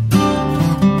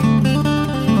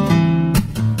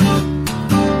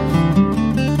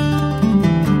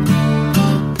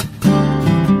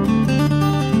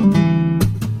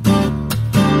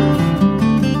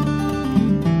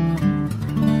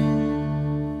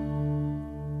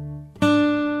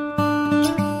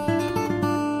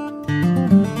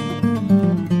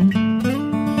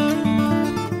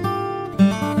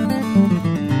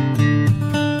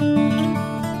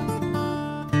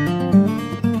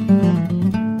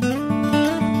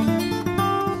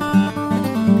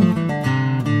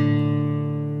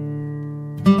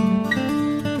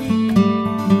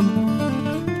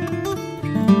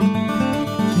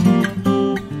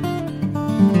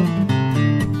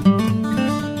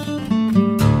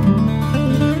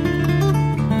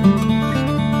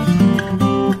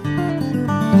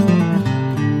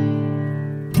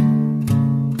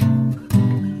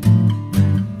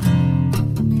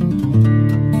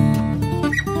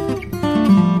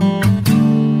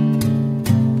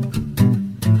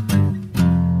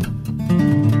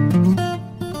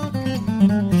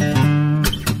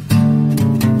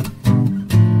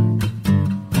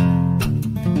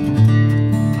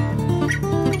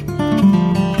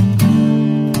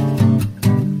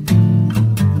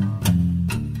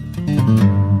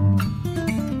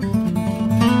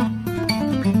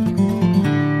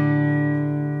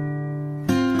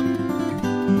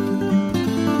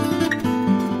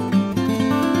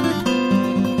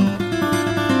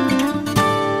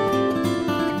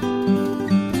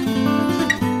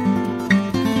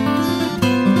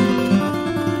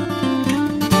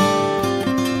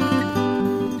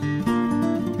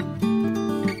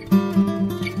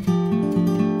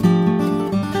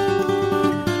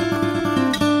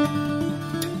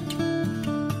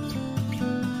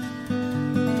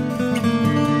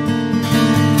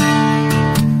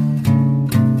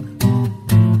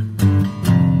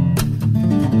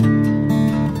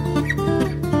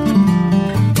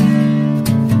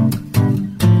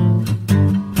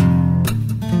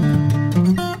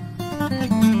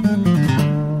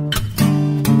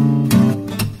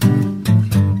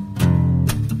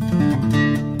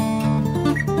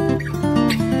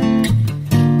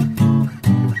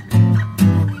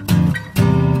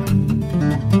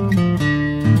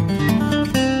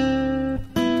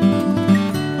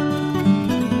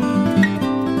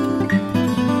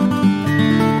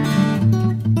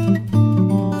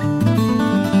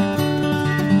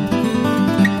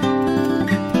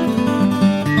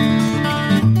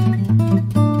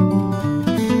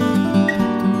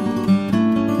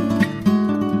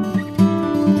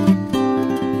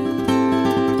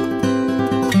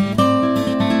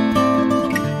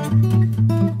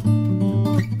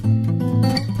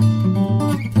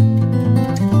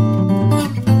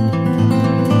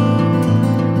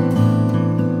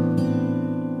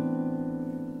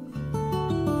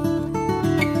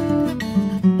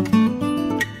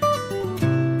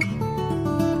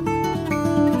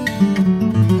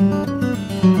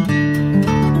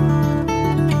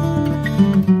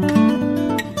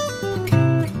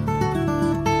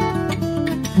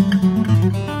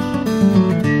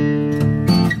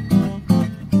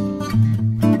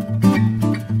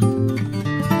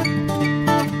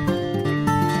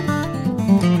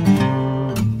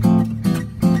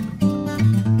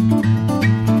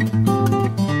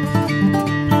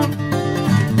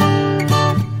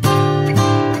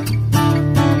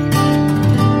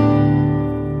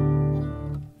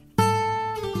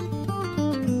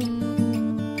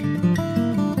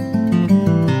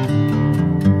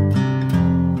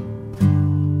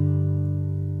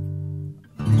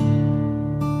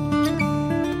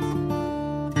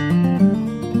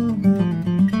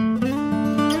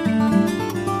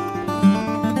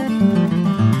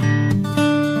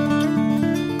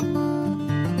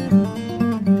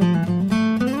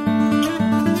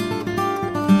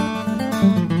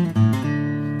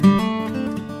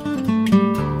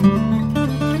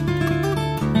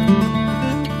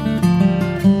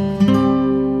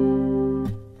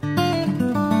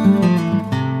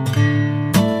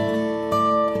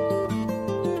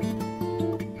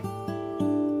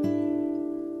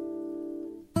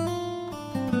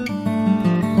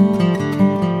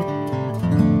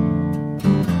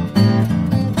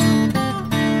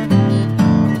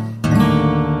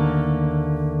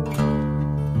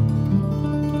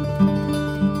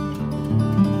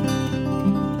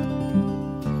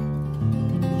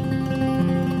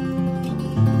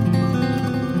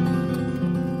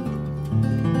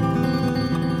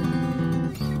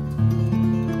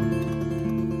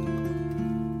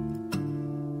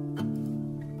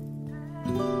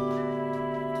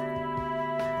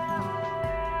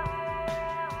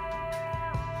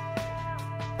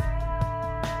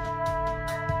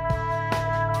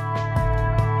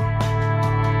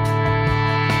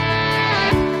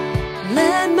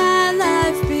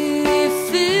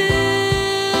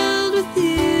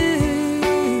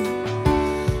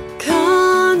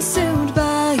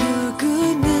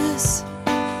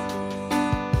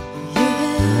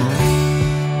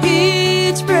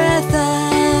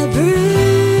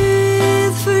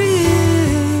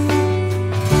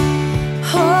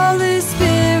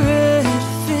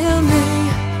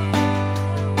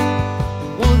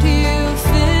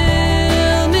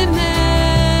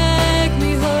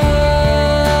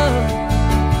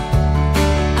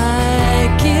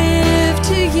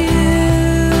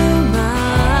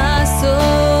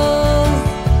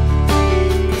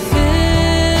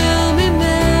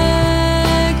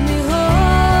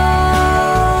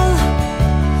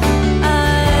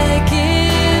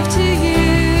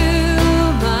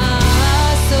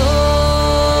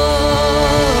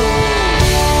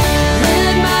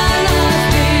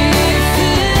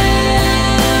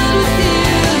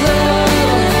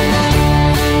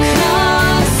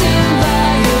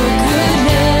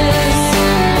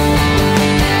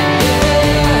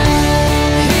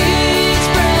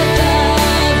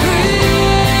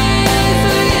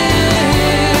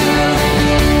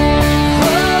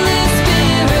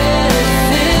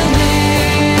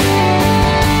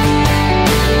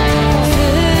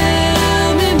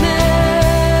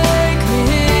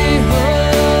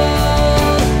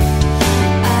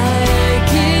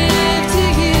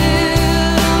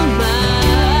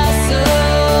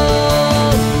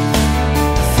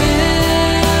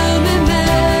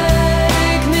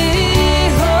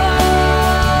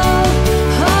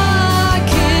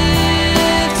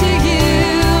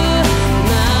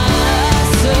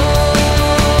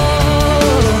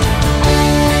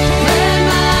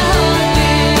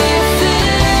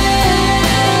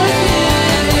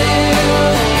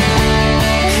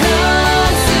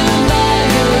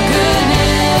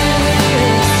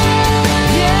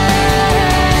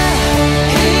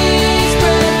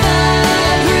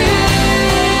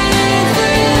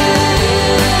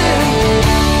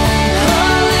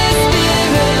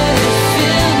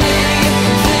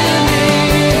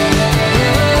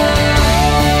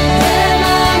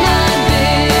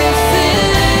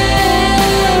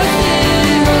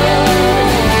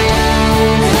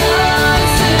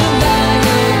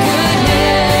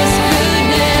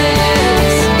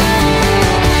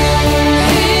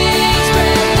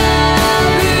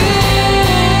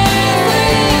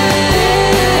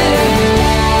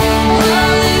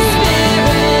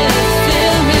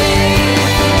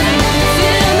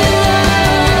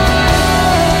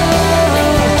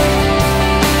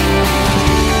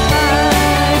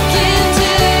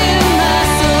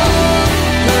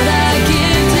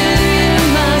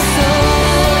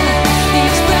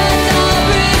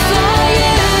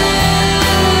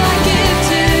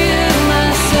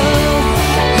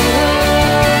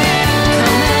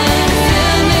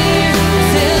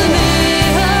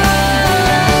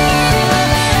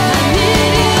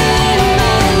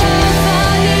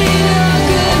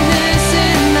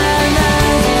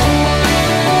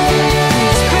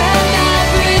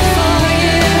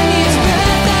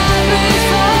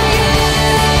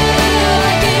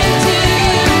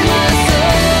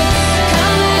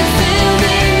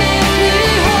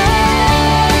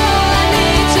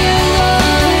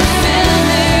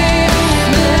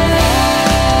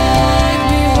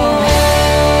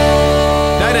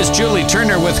 is Julie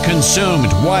Turner with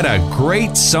Consumed. What a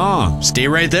great song. Stay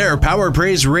right there. Power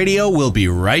Praise Radio will be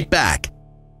right back.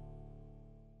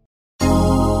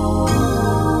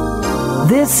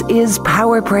 This is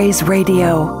Power Praise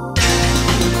Radio.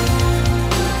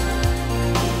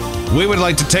 We would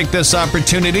like to take this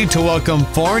opportunity to welcome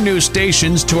 4 new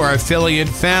stations to our affiliate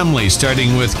family,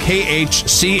 starting with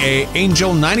KHCA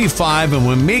Angel 95 in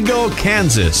Wamego,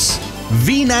 Kansas.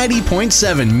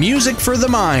 V90.7 Music for the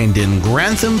Mind in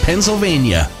Grantham,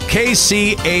 Pennsylvania.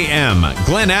 KCAM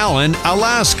Glen Allen,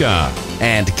 Alaska.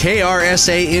 And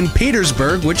KRSA in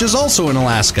Petersburg, which is also in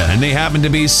Alaska. And they happen to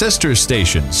be sister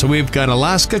stations, so we've got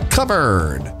Alaska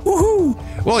covered. Woohoo!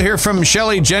 We'll hear from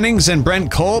Shelley Jennings and Brent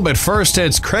Cole, but first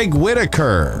it's Craig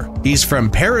Whitaker. He's from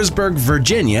Pearisburg,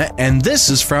 Virginia, and this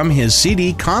is from his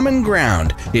CD Common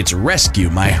Ground. It's Rescue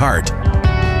My Heart.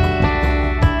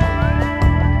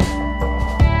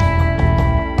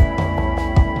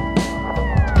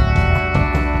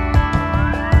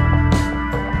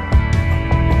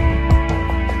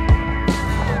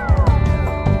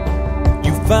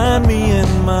 You find me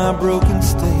in my broken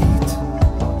state.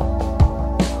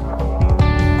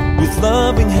 With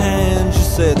loving hands you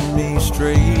set me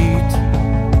straight.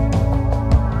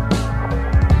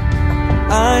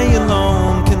 I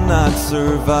alone cannot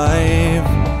survive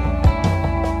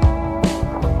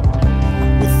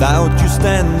without you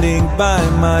standing by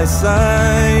my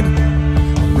side.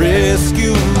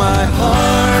 Rescue my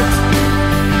heart,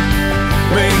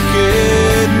 make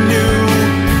it new,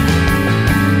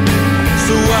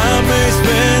 so I may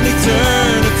spend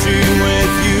eternity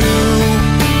with you.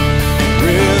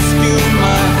 Rescue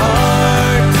my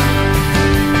heart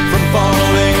from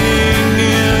falling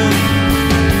in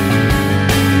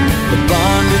the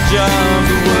bondage of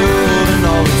the world and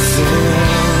all its sin.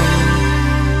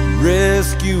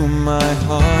 Rescue my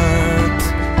heart.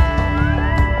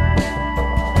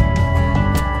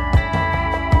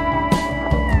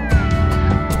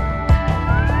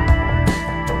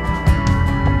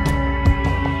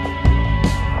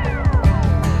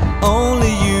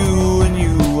 Only you and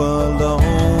you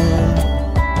alone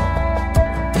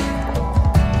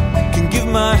can give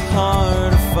my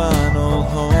heart a final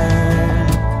home.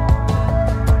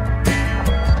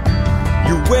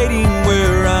 You're waiting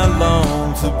where I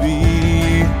long to be,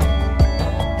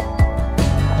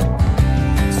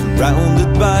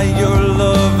 surrounded by your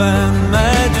love and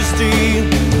majesty.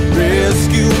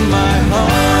 Rescue my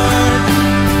heart,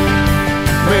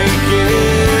 make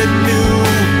it new,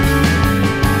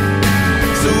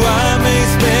 so I may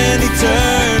spend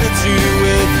eternity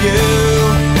with you.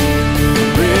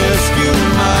 Rescue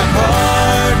my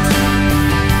heart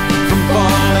from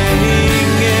falling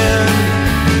in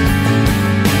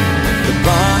the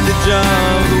bondage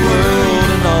of the world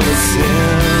and all its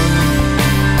sin.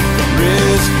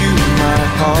 Rescue my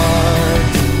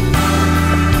heart.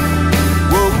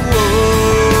 Whoa,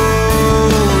 whoa,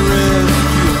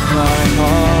 rescue my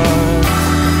heart.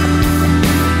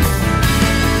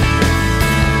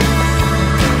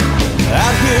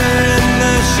 Out here in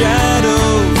the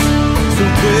shadows, so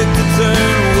quick to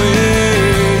turn away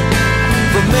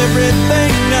from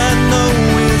everything I know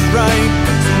is right.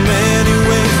 So many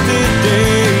wasted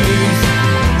days.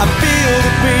 I feel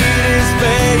the beat is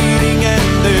fading and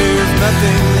there's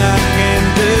nothing I can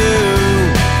do.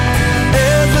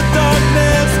 As the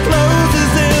darkness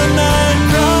closes in, I'm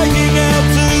crying out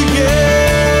to you.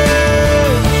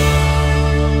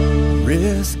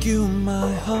 Rescue my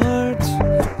heart,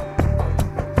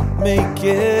 make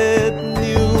it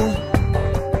new,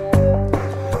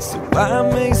 so I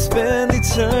may spend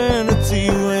eternity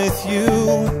with you.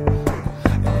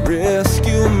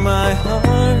 Rescue my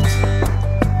heart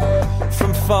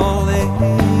from falling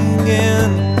in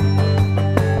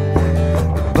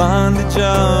the bondage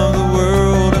of the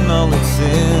world and all its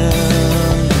sin.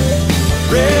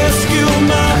 Rescue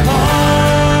my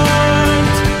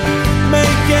heart,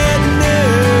 make it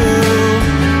new,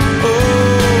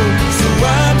 so I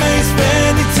may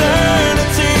spend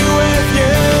eternity with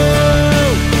you.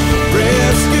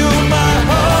 Rescue my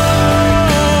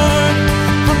heart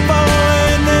from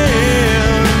falling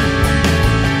in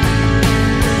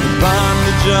the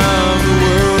bondage of the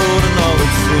world and all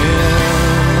its sin.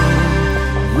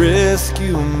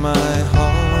 Rescue my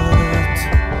heart.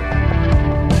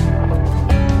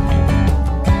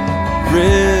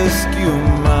 Rescue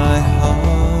my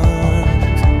heart.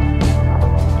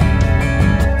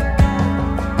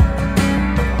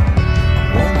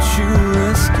 Won't you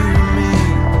rescue me?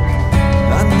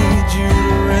 I need you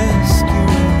to rescue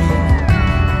me.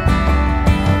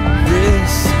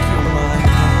 Rescue my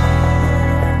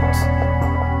heart.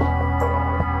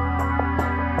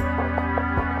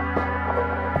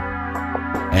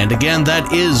 And again,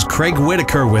 that is Craig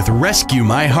Whitaker with Rescue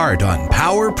My Heart on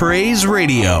Power Praise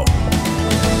Radio.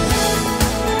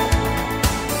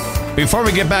 Before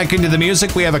we get back into the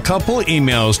music, we have a couple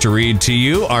emails to read to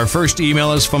you. Our first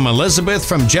email is from Elizabeth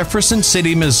from Jefferson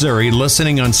City, Missouri,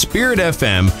 listening on Spirit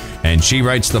FM, and she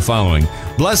writes the following.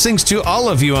 Blessings to all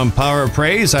of you on Power of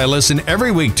Praise. I listen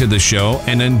every week to the show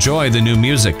and enjoy the new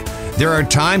music. There are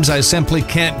times I simply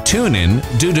can't tune in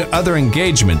due to other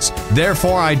engagements.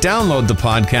 Therefore, I download the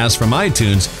podcast from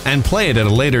iTunes and play it at a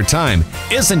later time.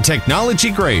 Isn't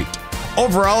technology great?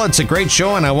 Overall, it's a great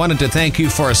show, and I wanted to thank you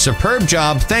for a superb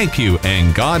job. Thank you,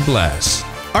 and God bless.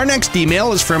 Our next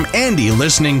email is from Andy,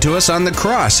 listening to us on the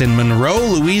Cross in Monroe,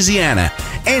 Louisiana.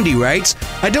 Andy writes,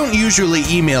 I don't usually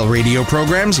email radio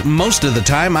programs. Most of the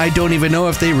time, I don't even know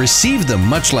if they receive them,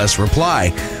 much less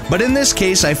reply. But in this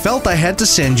case, I felt I had to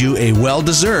send you a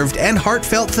well-deserved and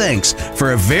heartfelt thanks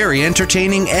for a very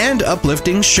entertaining and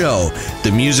uplifting show.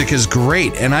 The music is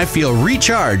great, and I feel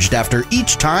recharged after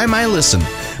each time I listen.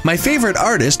 My favorite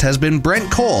artist has been Brent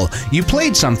Cole. You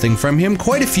played something from him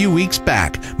quite a few weeks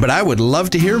back, but I would love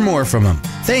to hear more from him.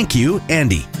 Thank you,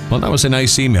 Andy. Well, that was a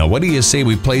nice email. What do you say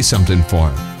we play something for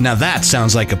him? Now that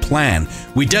sounds like a plan.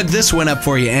 We dug this one up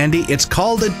for you, Andy. It's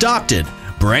called Adopted.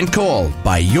 Brent Cole,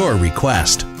 by your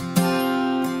request.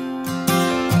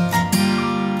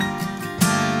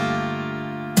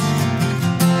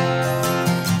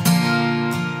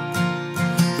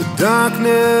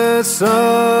 Darkness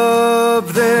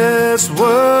of this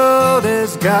world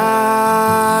has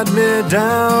got me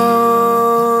down.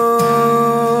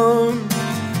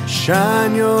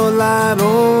 Shine your light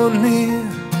on me.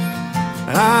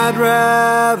 I'd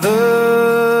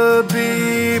rather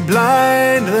be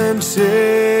blind than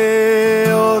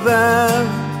say all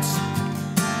that's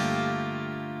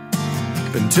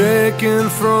been taken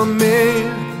from me.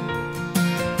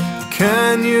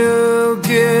 Can you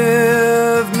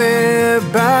give me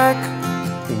back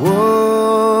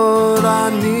what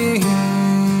I need?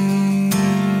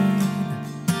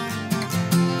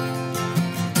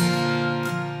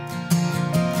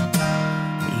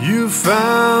 You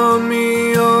found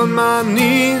me on my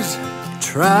knees,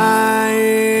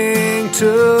 trying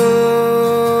to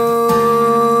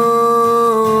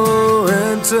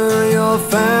enter your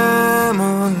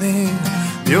family.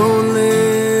 The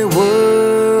only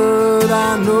word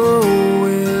I know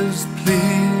is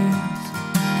please.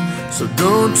 So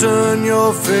don't turn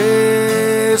your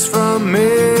face from me.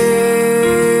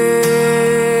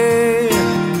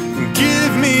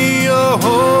 Give me your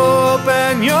hope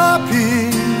and your peace.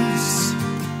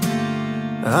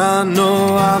 I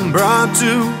know I'm brought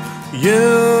to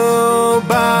you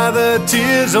by the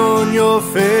tears on your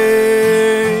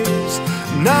face.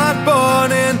 Not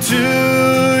born into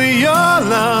your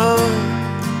love.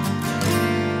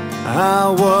 I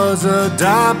was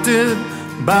adopted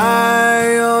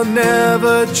by your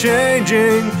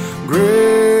never-changing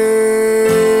grace.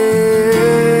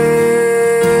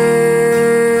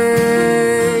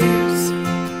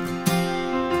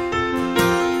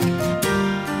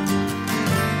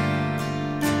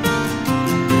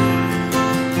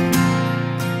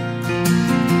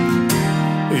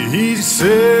 He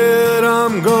said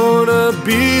I'm gonna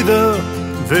be the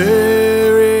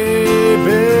very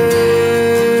best,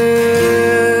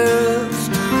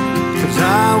 'cause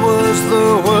I was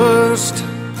the worst.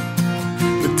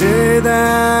 The day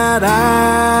that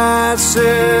I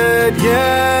said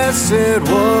yes, it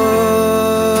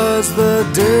was the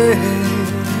day.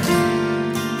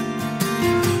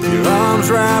 Your arms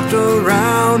wrapped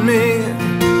around me.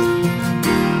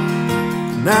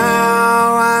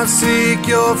 Now I seek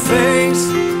your face,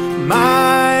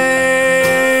 my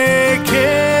King.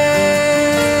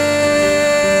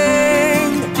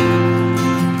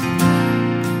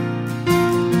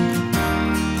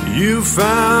 You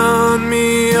found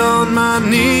me on my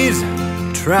knees,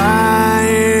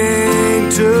 trying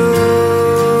to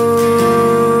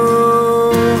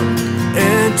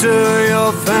enter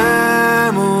your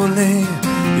family.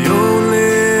 The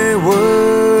only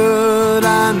word I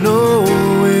know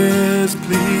is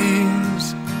please.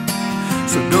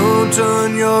 So don't turn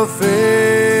your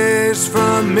face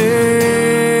from me.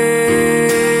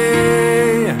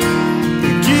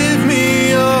 Give me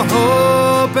your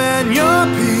hope and your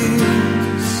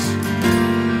peace.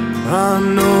 I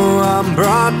know I'm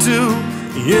brought to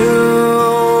you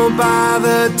by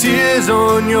the tears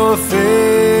on your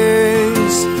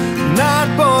face. Not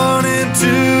born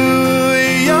into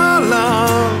your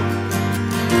love.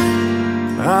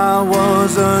 I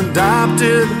was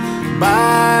adopted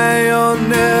by your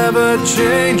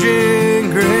never-changing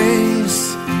grace.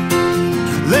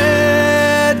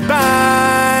 Led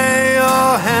by your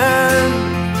hand,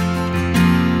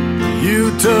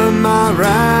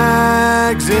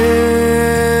 flags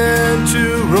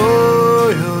into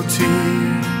royalty.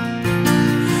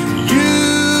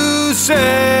 You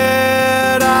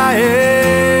said I am.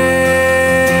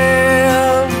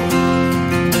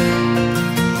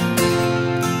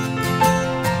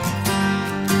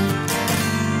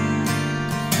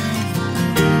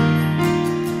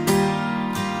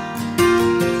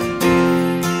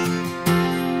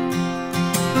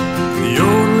 The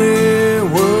only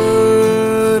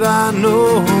word I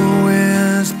know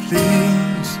is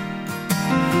please.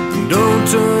 Don't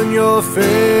turn your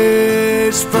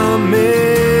face from me.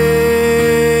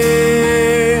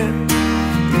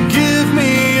 Give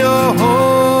me your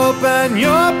hope and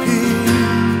your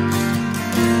peace.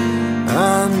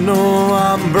 I know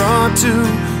I'm brought to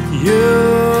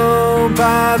you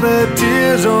by the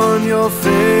tears on your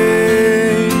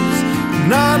face.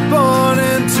 Not born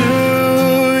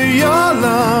into your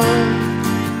love.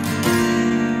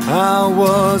 I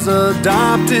was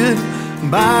adopted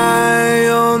by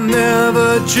your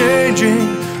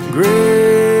never-changing grace.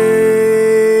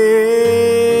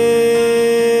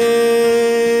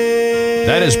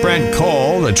 That is Brent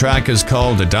Cole. The track is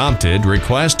called Adopted,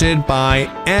 requested by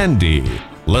Andy,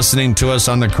 listening to us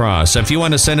on the cross. If you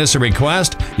want to send us a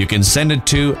request, you can send it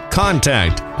to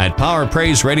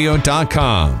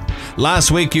contact@powerpraiseradio.com.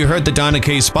 Last week, you heard the Donna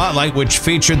K Spotlight, which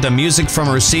featured the music from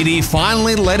her CD,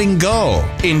 Finally Letting Go.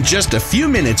 In just a few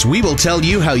minutes, we will tell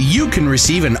you how you can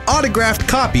receive an autographed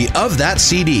copy of that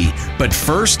CD. But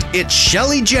first, it's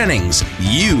Shelley Jennings,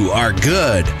 You Are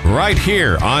Good. Right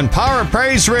here on Power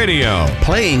Praise Radio.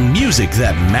 Playing music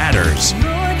that matters.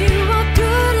 Lord, you are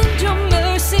good and your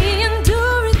mercy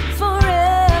endureth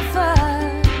forever.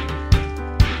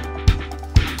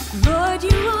 Lord,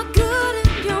 you are good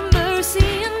and your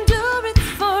mercy endureth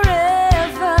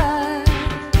forever.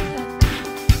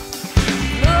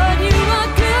 Lord, you are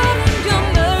good and your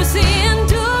mercy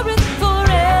endureth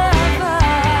forever.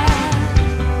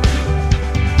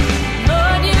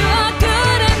 Lord, you are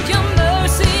good and your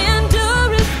mercy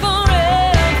endureth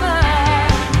forever.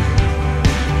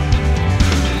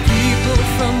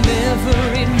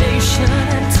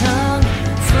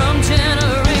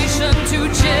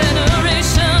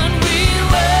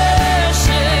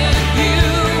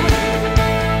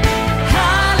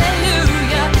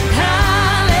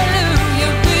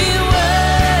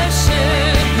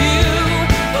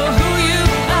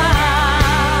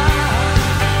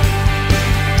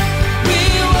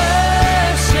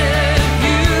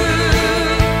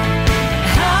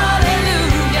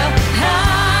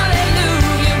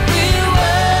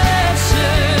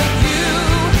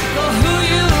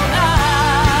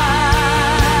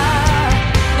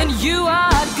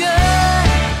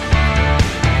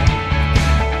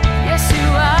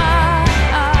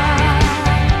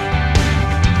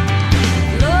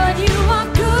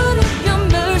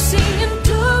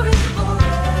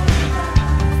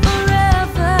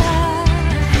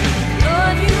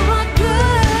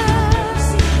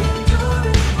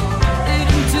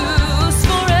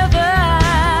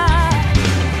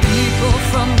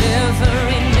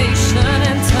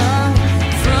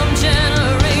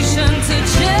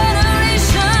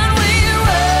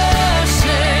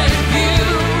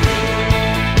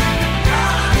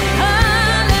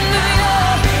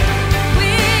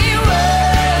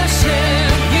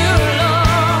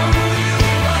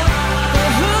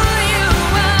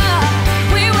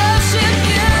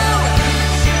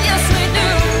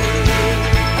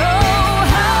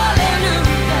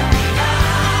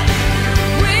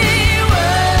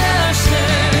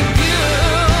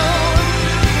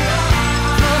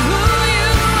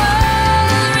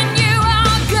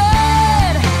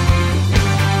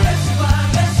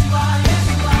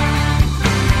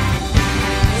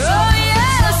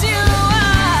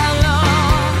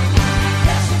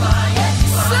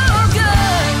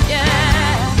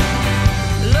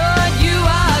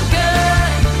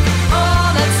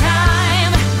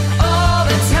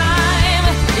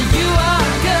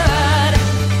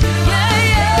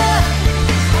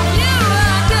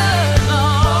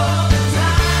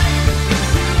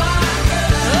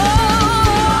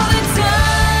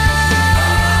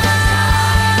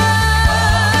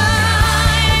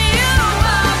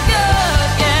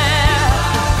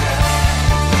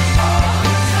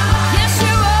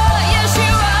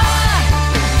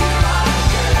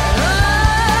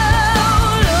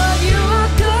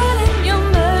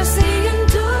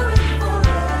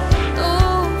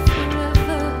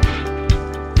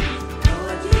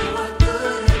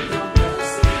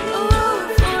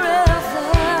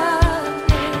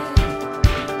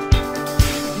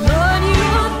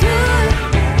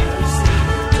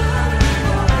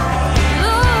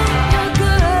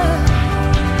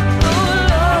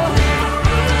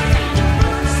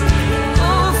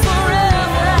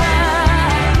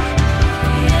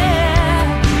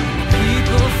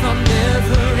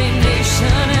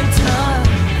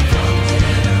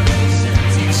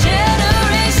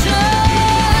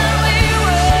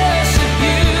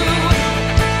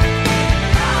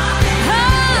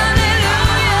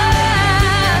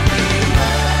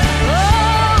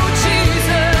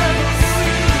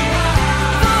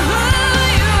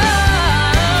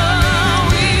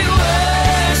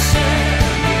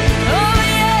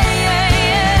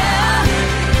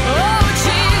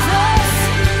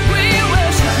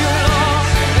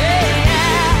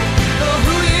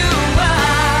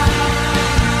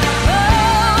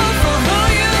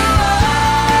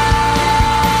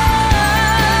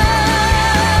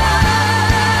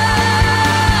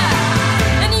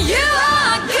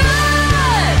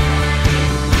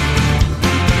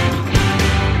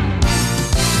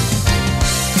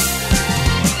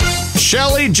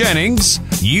 Shelley Jennings,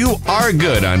 You Are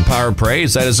Good on Power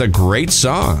Praise. That is a great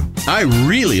song. I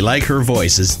really like her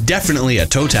voice. It's definitely a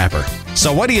toe tapper.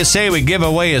 So what do you say we give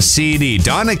away a CD?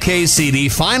 Donna K CD,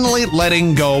 Finally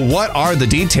Letting Go. What are the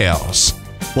details?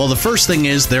 Well, the first thing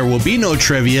is there will be no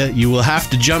trivia. You will have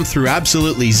to jump through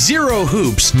absolutely zero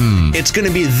hoops. It's going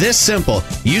to be this simple.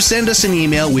 You send us an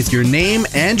email with your name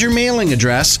and your mailing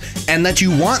address and that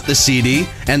you want the CD,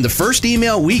 and the first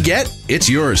email we get, it's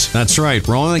yours. That's right.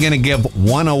 We're only going to give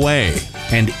one away.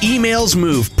 And emails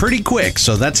move pretty quick,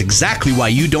 so that's exactly why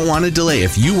you don't want to delay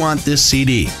if you want this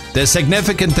CD. The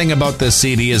significant thing about this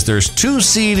CD is there's 2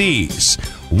 CDs.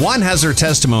 One has her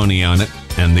testimony on it,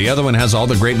 and the other one has all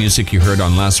the great music you heard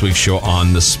on last week's show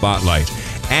on the Spotlight.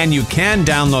 And you can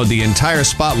download the entire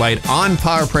Spotlight on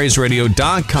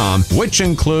PowerPraiseRadio.com, which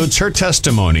includes her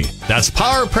testimony. That's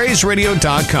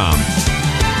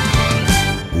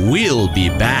PowerPraiseRadio.com. We'll be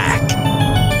back.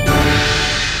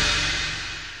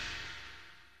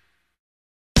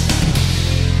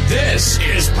 This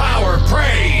is Power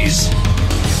Praise.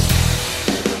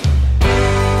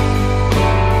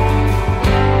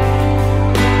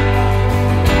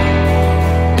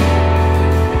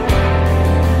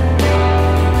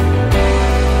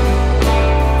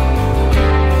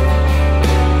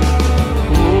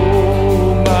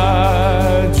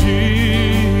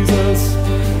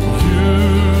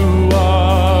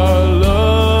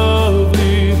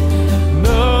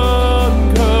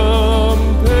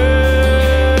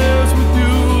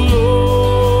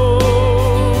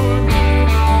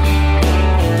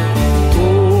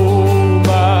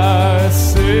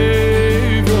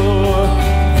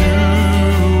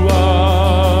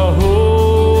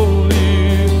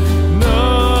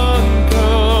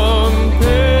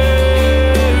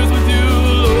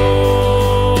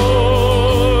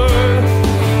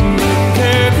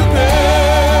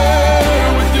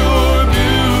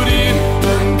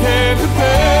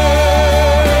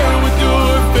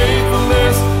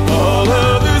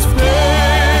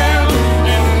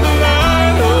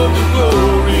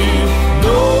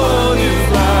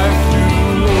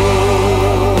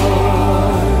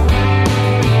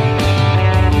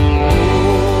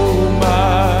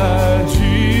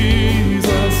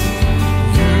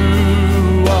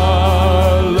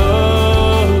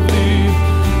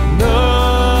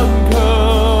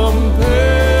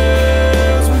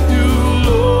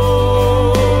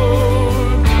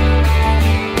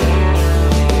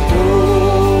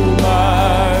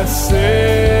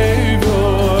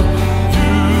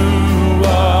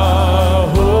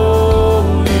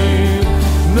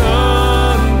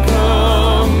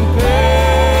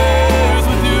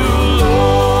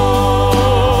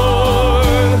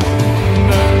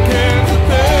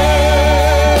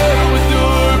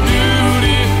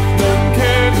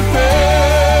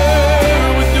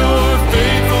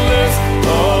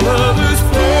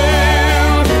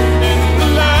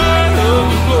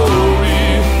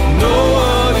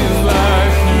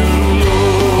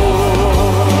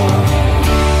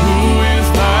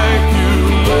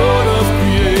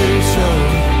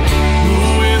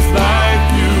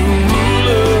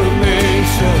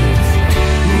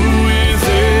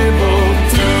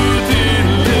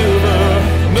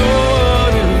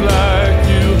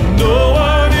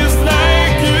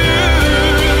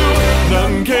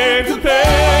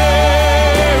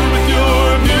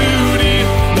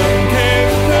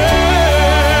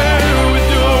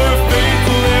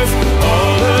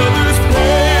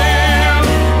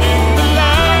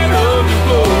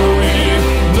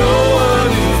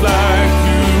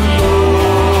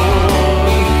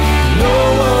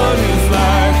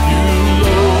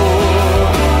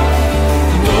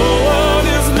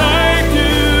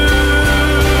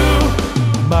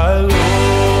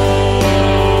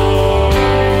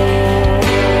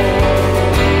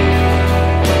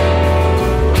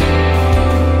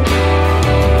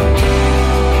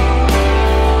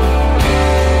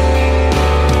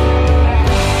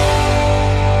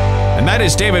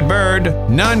 David Byrd,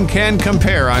 None Can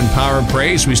Compare on Power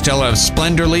Praise. We still have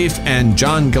Splendor Leaf and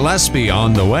John Gillespie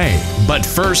on the way. But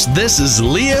first, this is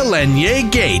Leah Lanier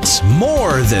Gates,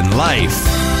 More Than Life.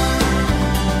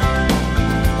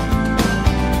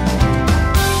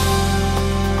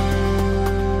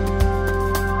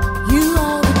 You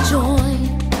are the joy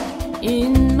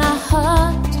in my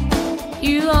heart.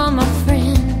 You are my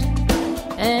friend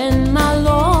and my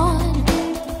Lord.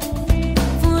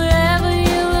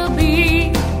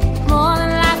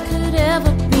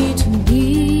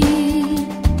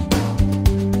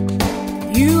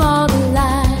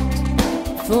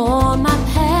 For my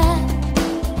path,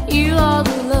 you are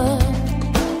the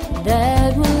love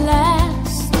that will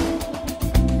last.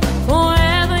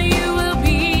 Forever you will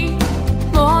be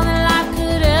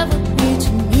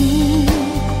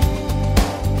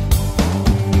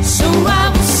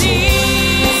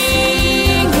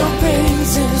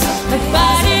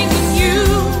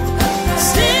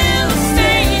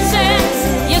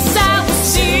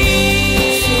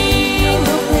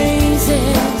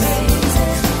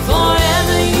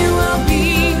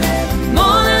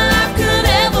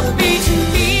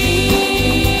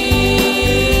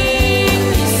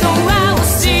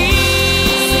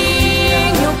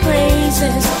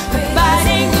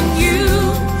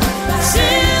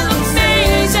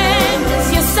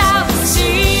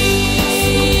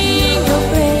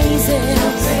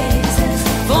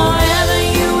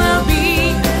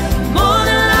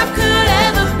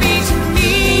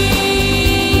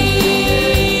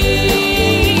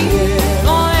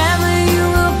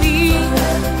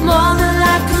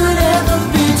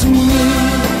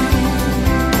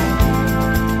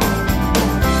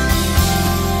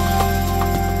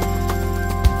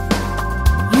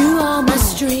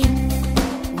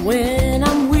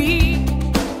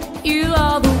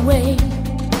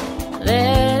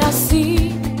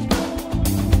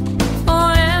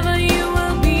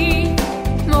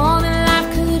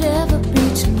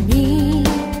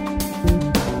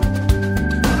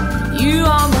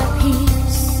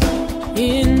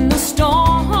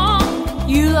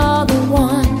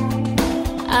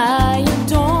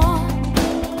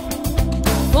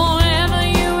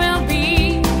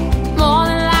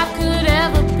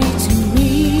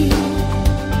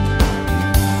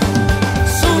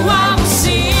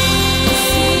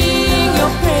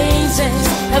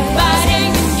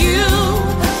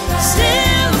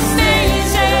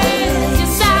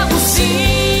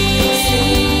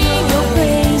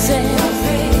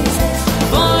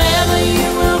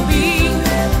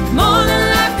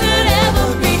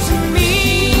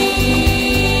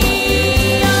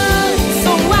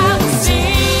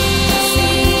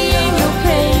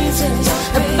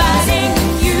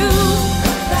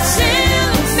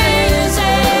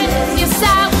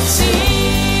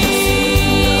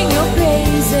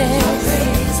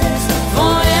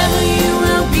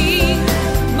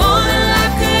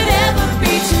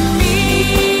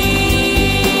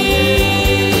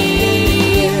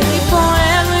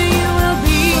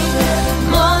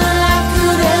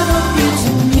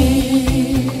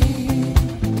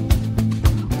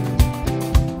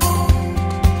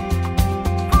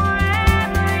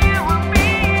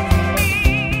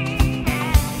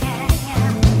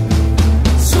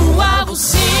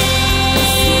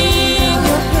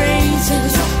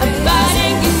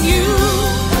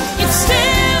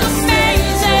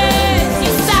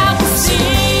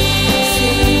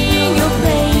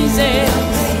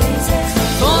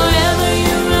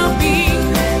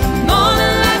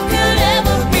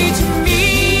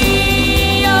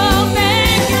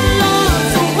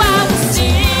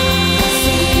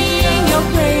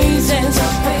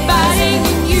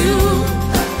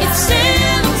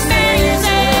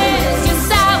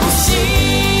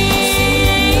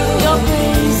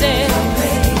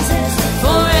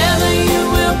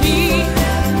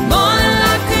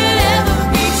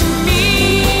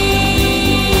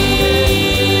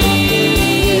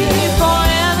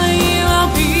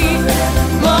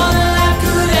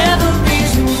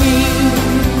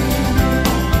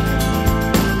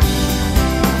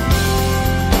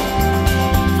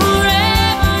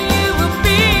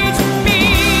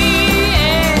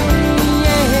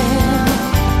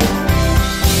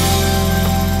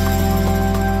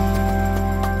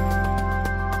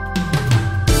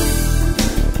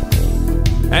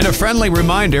friendly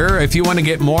reminder, if you want to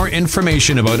get more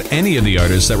information about any of the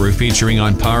artists that we're featuring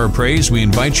on Power Praise, we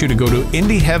invite you to go to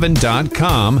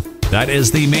indieheaven.com. That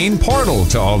is the main portal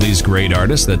to all these great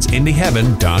artists. That's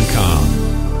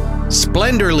indieheaven.com.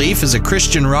 Splendor Leaf is a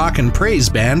Christian rock and praise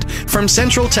band from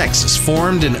Central Texas,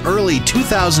 formed in early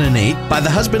 2008 by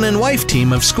the husband and wife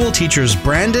team of school teachers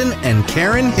Brandon and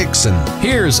Karen Hickson.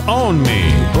 Here's Own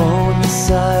Me. On the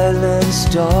silent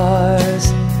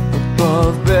stars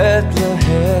above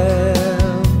Bethlehem,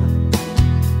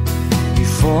 you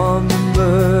formed the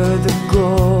myrrh, the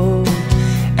gold,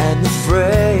 and the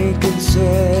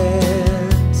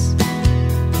frankincense.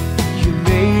 You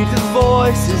made the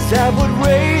voices that would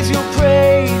raise your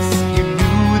praise. You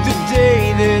knew the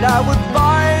day that I would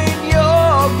find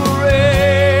your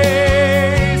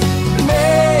grace.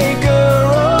 Maker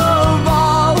of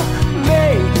all,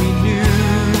 make me new.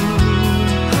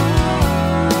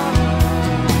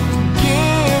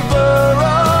 Giver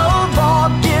of all,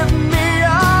 give me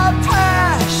a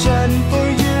passion for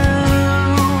you.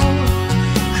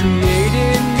 Create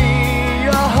in me a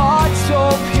heart so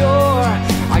pure,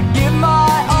 I give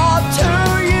my all to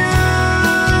you.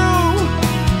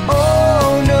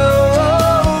 Owner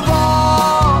of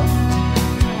all,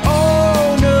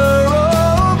 owner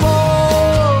of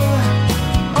all,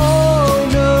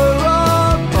 owner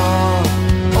of all,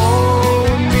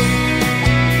 own me.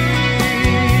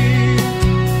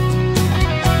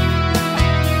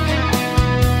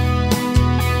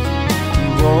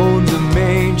 You own the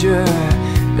manger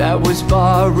that was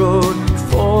borrowed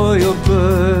for your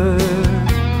birth.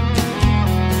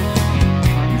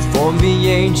 You formed the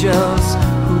angels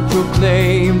who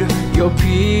proclaimed your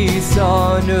peace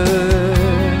on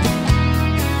earth.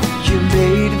 You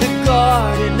made the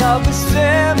garden of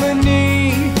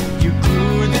Gethsemane. You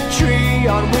grew the tree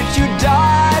on which you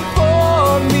died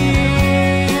for me.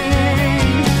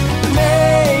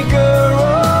 Maker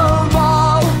of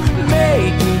all,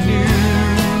 make me new.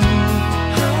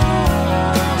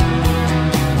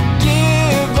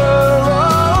 Giver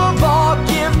of all,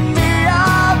 give me a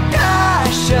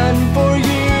passion for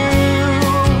you.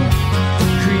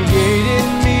 Create in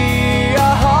me a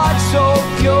heart so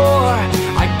pure,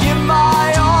 I give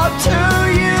my all to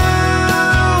you.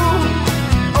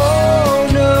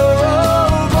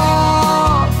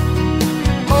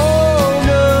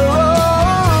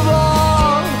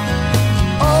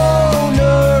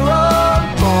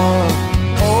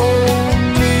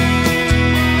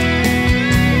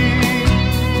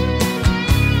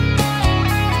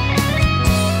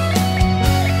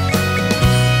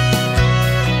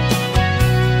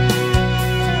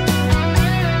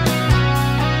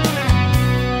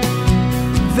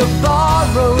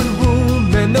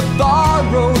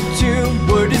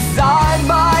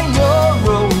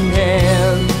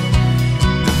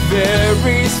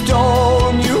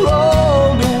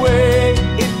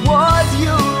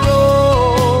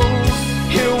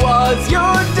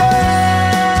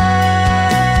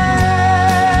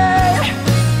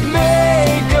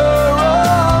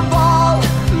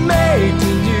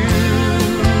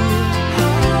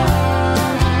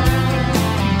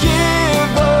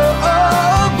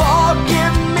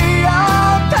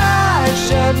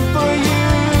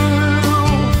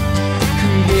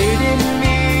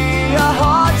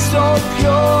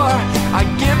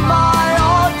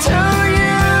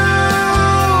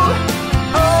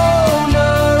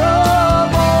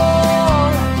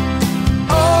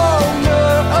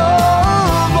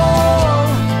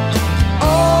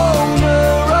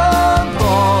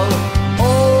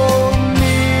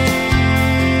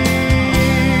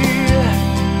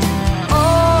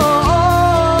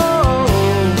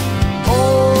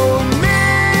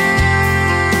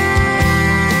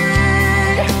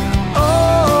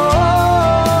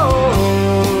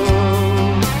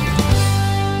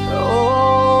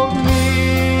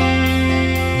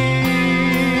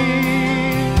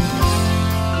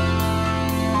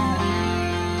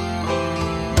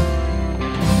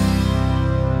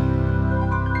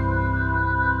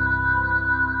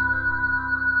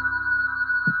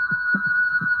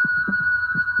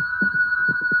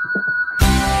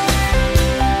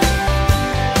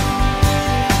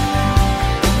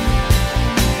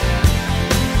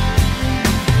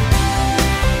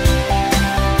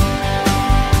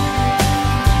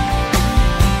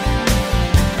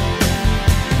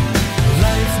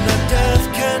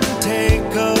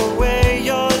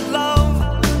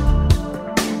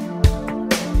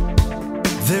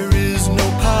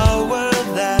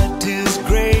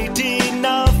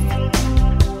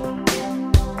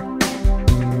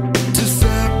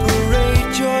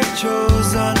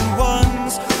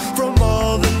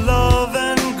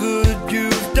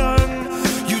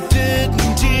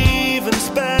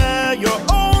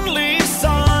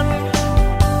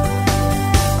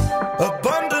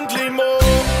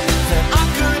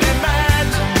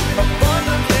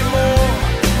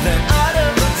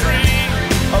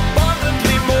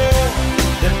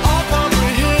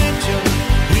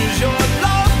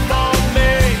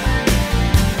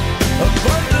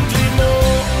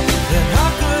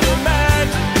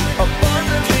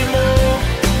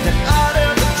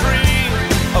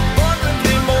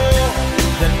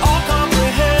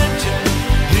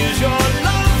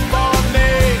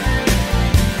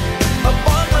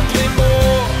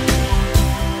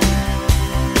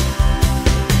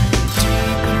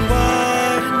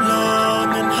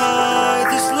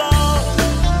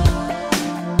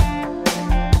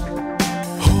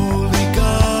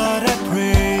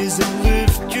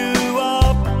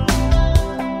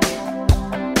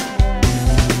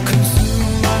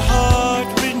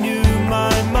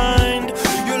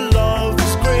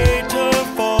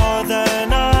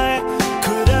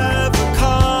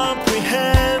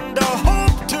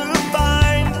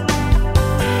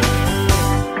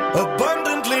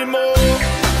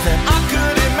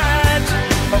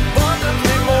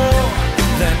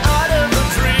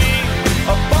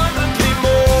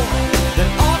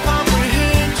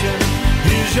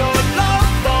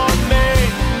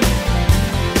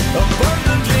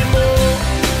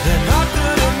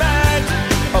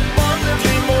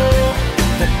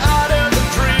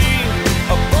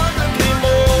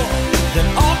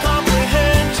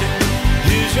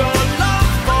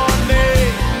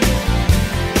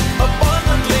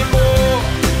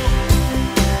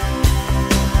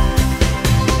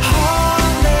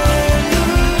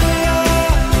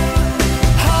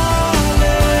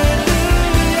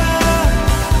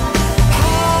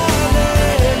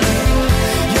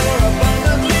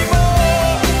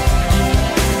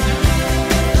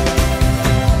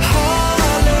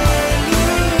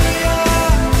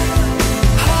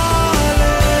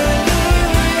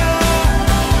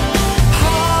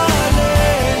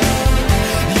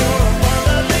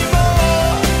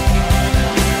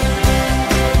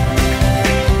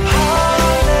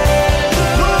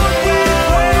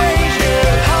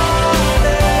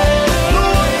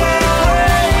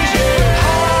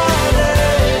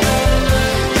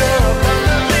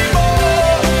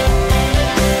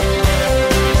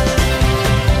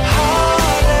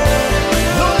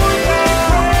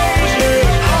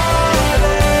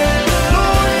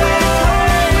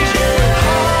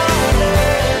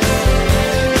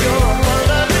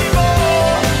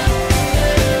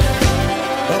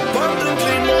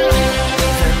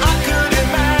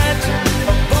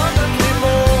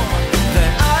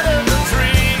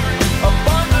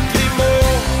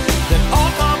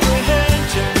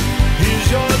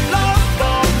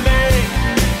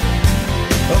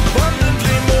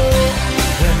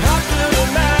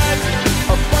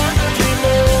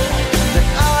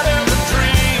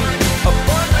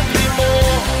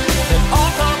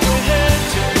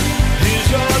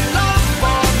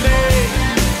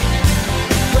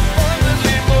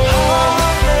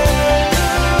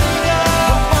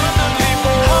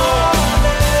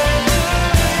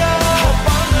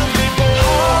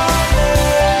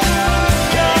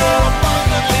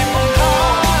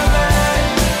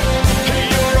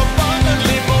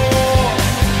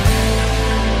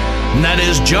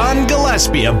 John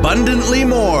Gillespie abundantly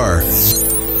more.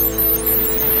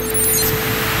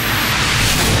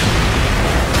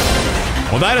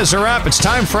 Well, that is a wrap. It's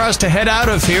time for us to head out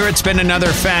of here. It's been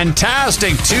another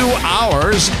fantastic 2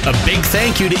 hours. A big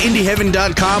thank you to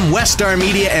IndieHeaven.com, Westar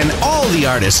Media, and all the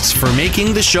artists for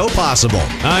making the show possible.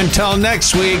 Until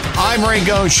next week, I'm Ray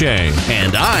Gauthier.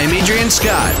 And I'm Adrian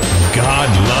Scott. God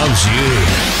loves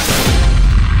you.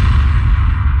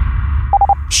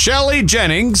 Shelley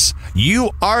Jennings,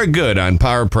 You Are Good on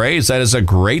Power Praise. That is a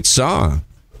great song.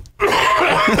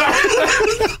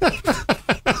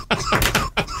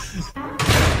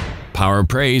 Power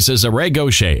Praise is a Ray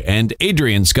Gauthier and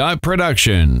Adrian Scott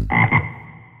production.